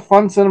there's a lot of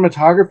fun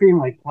cinematography and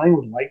like playing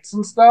with lights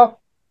and stuff.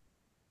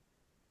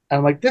 And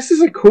I'm like, this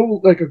is a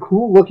cool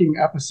looking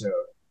episode.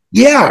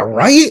 Yeah,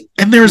 right?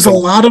 And there's a Yeah,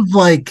 lot of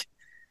like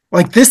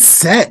this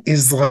set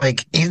is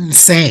like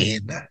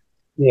insane.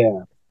 yeah,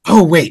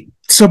 Oh, wait.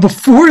 So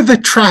before the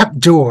trap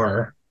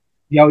door,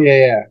 yeah,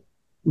 yeah,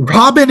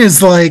 Robin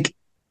is like,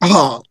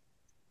 oh,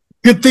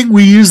 good thing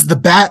we used the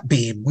bat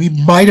beam. We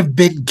might have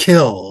been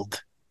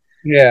killed.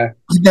 yeah.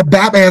 And the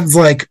Batman's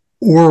like,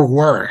 or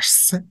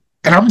worse.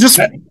 And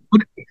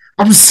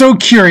I'm so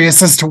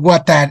curious as to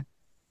what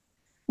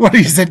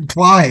he's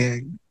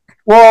implying.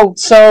 Well,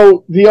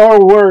 so the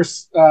or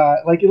worse,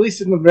 like at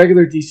least in the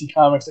regular DC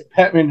comics, like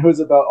Batman knows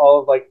about all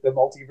of like the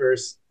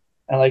multiverse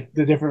and like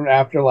the different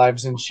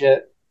afterlives and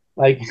shit.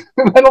 Like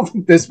I don't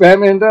think this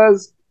Batman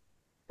does.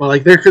 Well,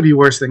 like there could be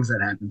worse things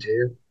that happen to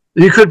you.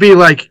 You could be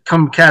like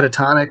come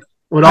catatonic.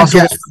 Would I also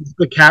guess.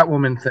 the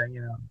Catwoman thing.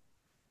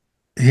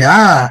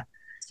 Yeah.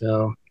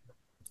 So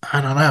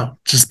I don't know.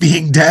 Just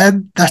being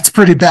dead, that's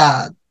pretty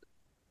bad.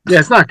 yeah,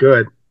 it's not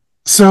good.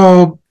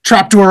 So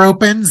trapdoor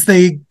opens.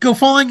 They go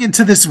falling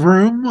into this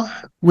room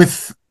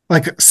with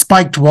like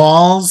spiked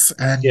walls,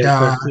 and Yeah,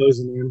 start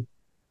closing in.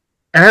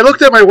 And I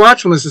looked at my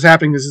watch when this is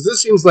happening.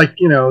 This seems like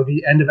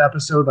the end of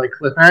episode like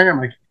cliffhanger. I'm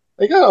like,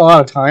 they got a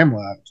lot of time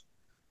left.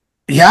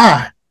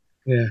 yeah.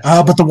 Yeah.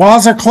 But the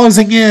walls are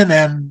closing in,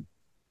 and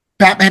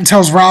Batman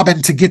tells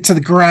Robin to get to the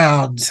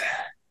ground.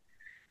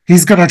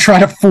 He's going to try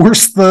to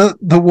force the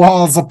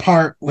walls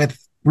apart with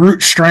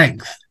brute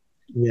strength.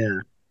 Yeah.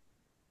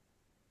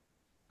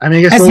 I mean,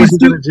 I guess As what was he's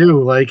he gonna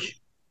do? Like,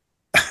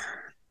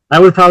 I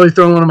would probably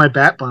throw one of my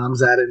bat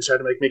bombs at it and try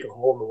to make a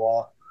hole in the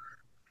wall.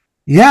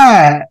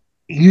 Yeah,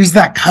 use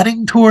that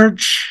cutting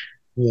torch.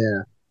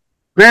 Yeah.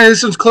 Granted,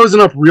 this one's closing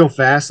up real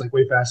fast, like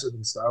way faster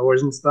than Star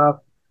Wars and stuff.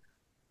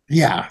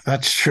 Yeah,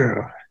 that's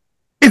true.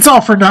 It's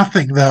all for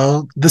nothing,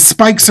 though. The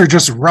spikes are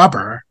just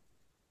rubber.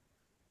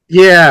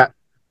 Yeah.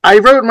 I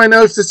wrote in my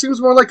notes, this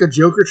seems more like a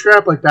Joker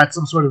trap, like that's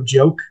some sort of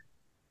joke.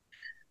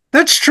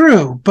 That's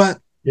true, but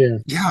Yeah.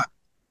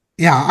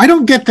 yeah, I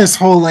don't get this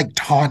whole like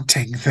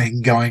taunting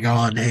thing going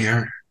on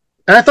here.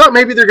 And I thought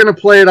maybe they're gonna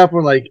play it up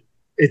where like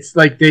it's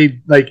like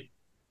they like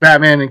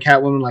Batman and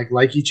Catwoman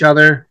like each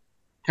other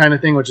kind of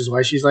thing, which is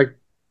why she's like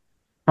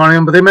on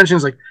him. But they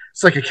mentioned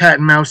it's like a cat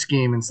and mouse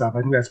game and stuff.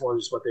 I think that's more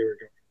just what they were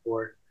going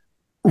for.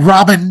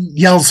 Robin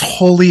yells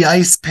 "Holy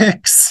ice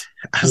picks"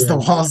 as the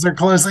Yeah. walls are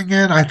closing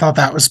in. I thought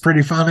that was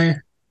pretty funny.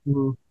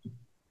 Mm-hmm.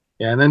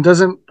 Yeah, and then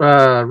doesn't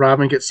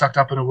Robin get sucked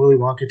up in a Willy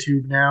Wonka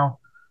tube now?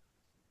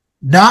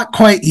 Not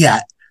quite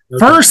yet. Okay.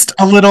 First,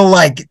 a little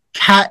like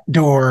cat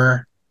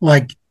door,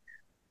 like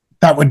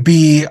that would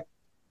be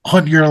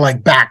on your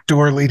like back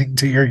door leading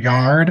to your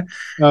yard.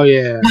 Oh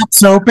yeah,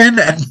 It's open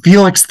and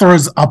Felix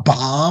throws a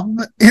bomb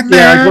in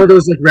yeah, like one there. of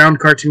those like round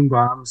cartoon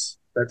bombs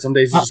that some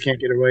days you Uh, just can't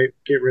get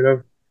rid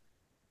of.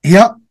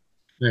 yep.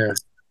 Yeah.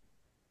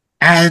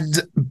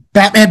 And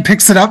Batman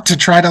picks it up to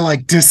try to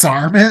like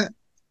disarm it.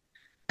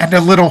 And a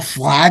little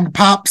flag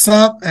pops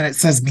up and it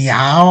says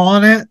meow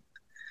on it.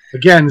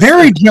 Again,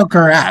 Very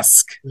Joker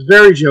esque. it's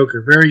very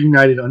Joker, very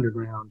United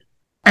Underground.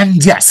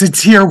 And yes,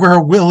 it's here where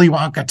a Willy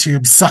Wonka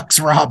tube sucks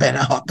Robin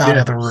up out Yeah.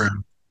 of the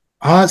room.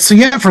 So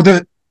yeah,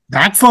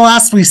 that's the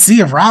last we see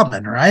of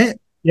Robin, right?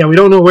 Yeah, we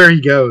don't know where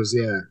he goes.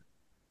 Yeah.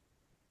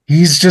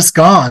 He's just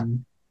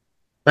gone.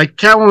 Like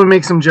Catwoman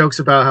makes some jokes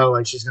about how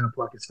like she's gonna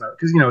pluck his stuff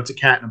because it's a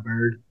cat and a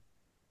bird.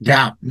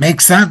 Yeah,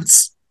 makes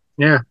sense.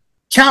 Yeah.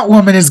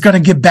 Catwoman is going to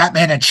give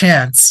Batman a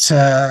chance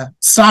to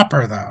stop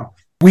her, though.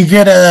 We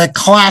get a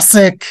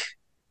classic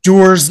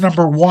doors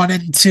number 1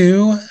 and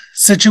 2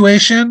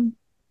 situation.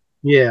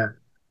 Yeah.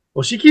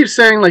 Well, she keeps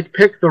saying like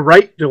pick the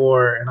right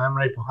door, and I'm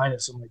right behind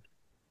it. So I'm like,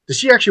 does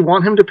she actually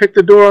want him to pick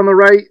the door on the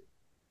right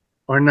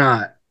or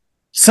not?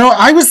 So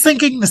I was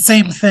thinking the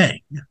same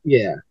thing.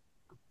 Yeah.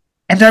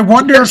 And I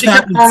wonder if She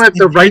kept calling it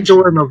the right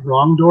door and the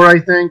wrong door, I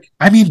think.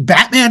 I mean,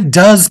 Batman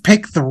does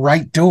pick the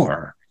right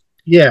door.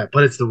 Yeah,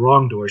 but it's the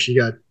wrong door. She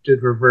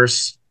did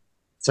reverse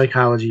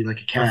psychology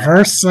like a cat.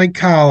 Reverse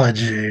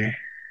psychology.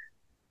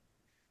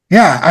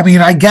 Yeah, I mean,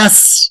 I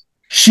guess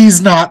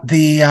she's not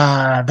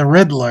the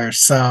Riddler,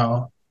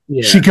 so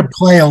Yeah. she could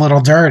play a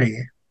little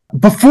dirty.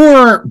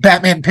 Before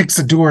Batman picks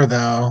a door,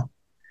 though,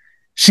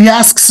 she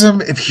asks him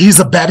if he's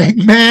a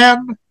betting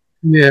man.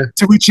 Yeah.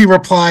 To which he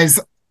replies,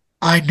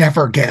 I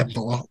never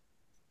gamble.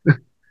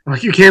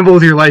 Like you gamble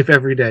with your life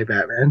every day,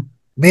 Batman.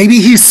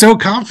 Maybe he's so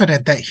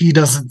confident that he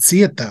doesn't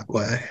see it that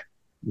way.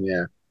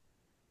 Yeah.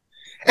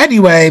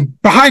 Anyway,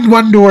 behind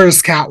one door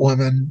is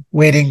Catwoman,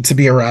 waiting to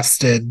be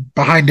arrested.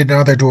 Behind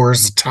another door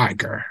is a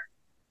tiger.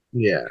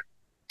 Yeah.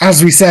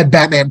 As we said,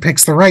 Batman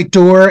picks the right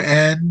door,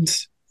 and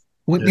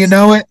wouldn't you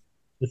know it?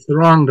 It's the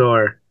wrong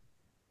door.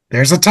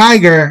 There's a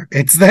tiger.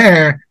 It's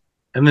there.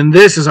 And then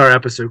this is our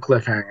episode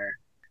cliffhanger.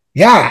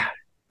 Yeah.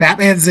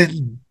 Batman's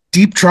in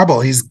deep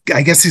trouble.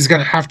 I guess he's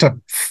going to have to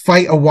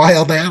fight a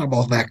wild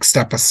animal next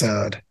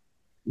episode.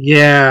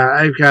 Yeah,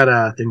 I've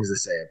got things to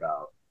say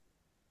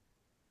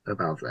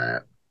about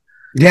that.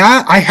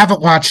 Yeah, I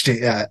haven't watched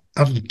it yet.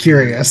 I'm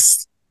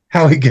curious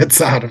how he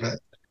gets out of it.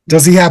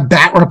 Does he have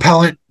bat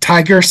repellent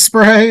tiger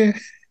spray?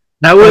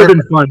 That would have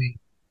been funny.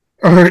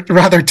 Or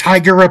rather,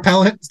 tiger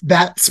repellent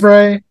bat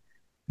spray?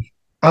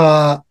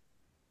 I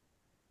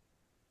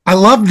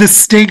love the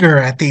stinger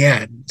at the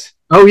end.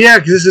 Oh, yeah,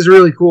 because this is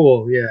really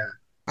cool. Yeah.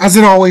 As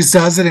it always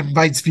does, it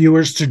invites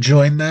viewers to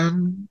join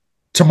them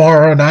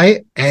tomorrow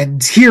night.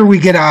 And here we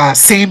get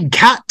same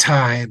cat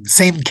time,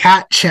 same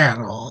cat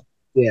channel.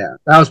 Yeah,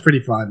 that was pretty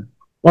fun.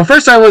 Well,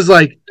 first I was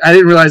like, I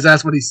didn't realize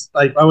that's what he's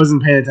like. I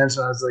wasn't paying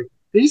attention. I was like,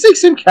 did he say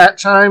same cat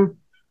chime?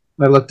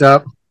 And I looked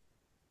up.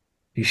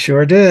 He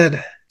sure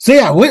did. So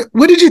yeah, what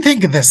did you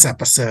think of this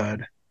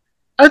episode?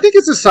 I think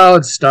it's a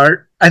solid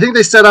start. I think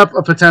they set up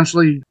a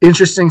potentially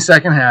interesting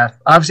second half.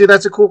 Obviously,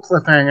 that's a cool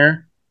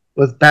cliffhanger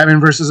with Batman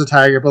versus a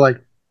tiger, but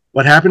like,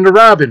 what happened to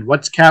Robin?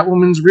 What's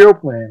Catwoman's real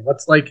plan?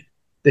 What's like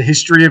the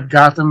history of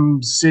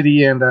Gotham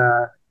City and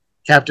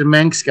Captain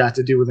Manx got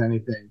to do with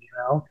anything, you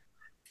know?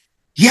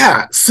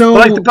 Yeah, so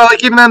but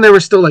like even then there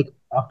was still like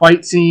a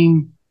fight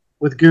scene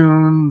with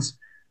goons.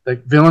 The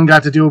villain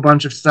got to do a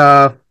bunch of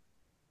stuff.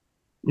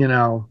 You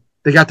know,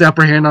 they got the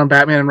upper hand on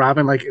Batman and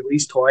Robin like at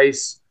least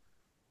twice.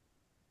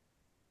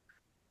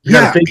 You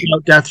got a fake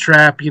out death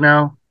trap, you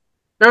know.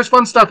 There was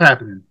fun stuff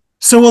happening.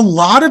 So a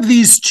lot of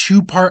these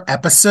 2-part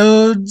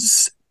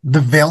episodes, the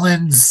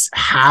villains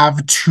have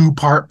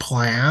 2-part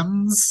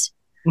plans.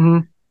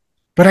 Mm-hmm.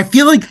 But I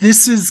feel like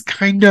this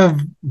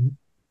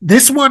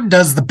one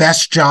does the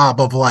best job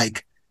of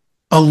like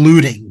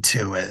alluding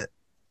to it.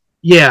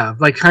 Yeah,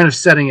 like kind of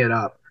setting it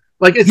up.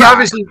 Like it's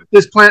obviously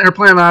her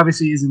plan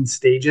obviously is in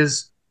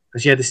stages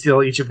because she had to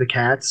steal each of the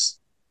cats.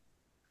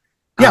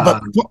 Yeah,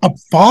 but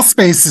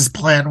Ballspace's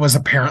plan was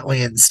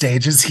apparently in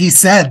stages. He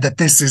said that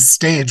this is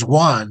stage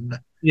 1.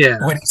 Yeah.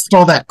 When he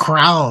stole that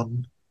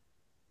crown.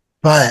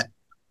 But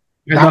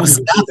that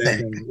was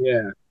nothing.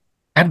 Yeah.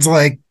 And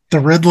like the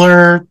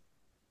Riddler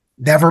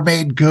never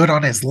made good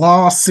on his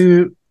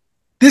lawsuit.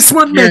 This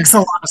one makes a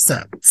lot of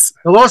sense.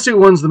 The lawsuit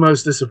one's the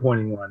most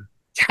disappointing one.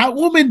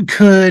 Catwoman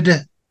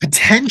could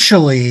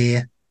potentially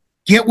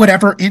get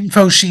whatever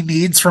info she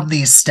needs from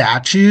these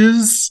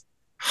statues,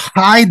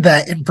 hide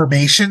that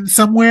information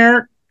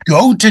somewhere,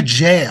 go to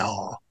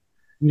jail.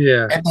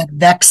 Yeah. And then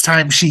next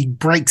time she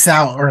breaks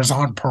out or is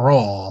on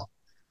parole,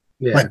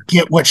 like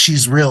get what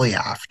she's really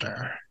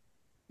after.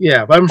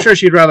 Yeah, but I'm sure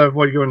she'd rather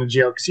avoid going to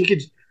jail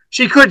because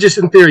she could just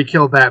in theory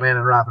kill Batman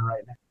and Robin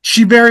right now.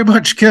 She very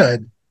much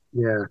could.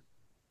 Yeah.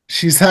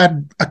 She's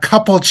had a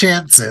couple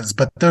chances,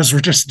 but those were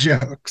just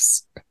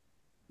jokes.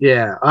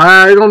 Yeah,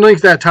 I don't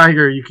think that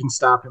tiger, you can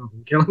stop him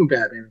from killing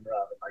Batman and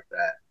Robin like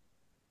that.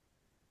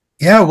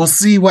 Yeah, we'll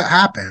see what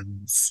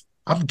happens.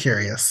 I'm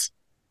curious.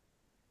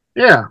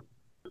 Yeah,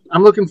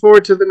 I'm looking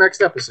forward to the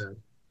next episode.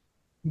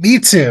 Me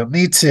too.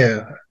 Me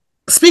too.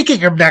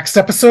 Speaking of next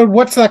episode,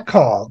 what's that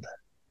called?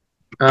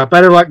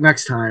 Better luck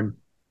next time.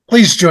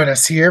 Please join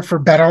us here for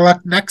Better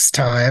Luck next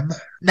time,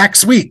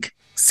 next week.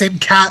 Same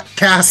cat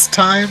cast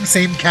time,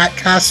 same cat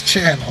cast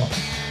channel.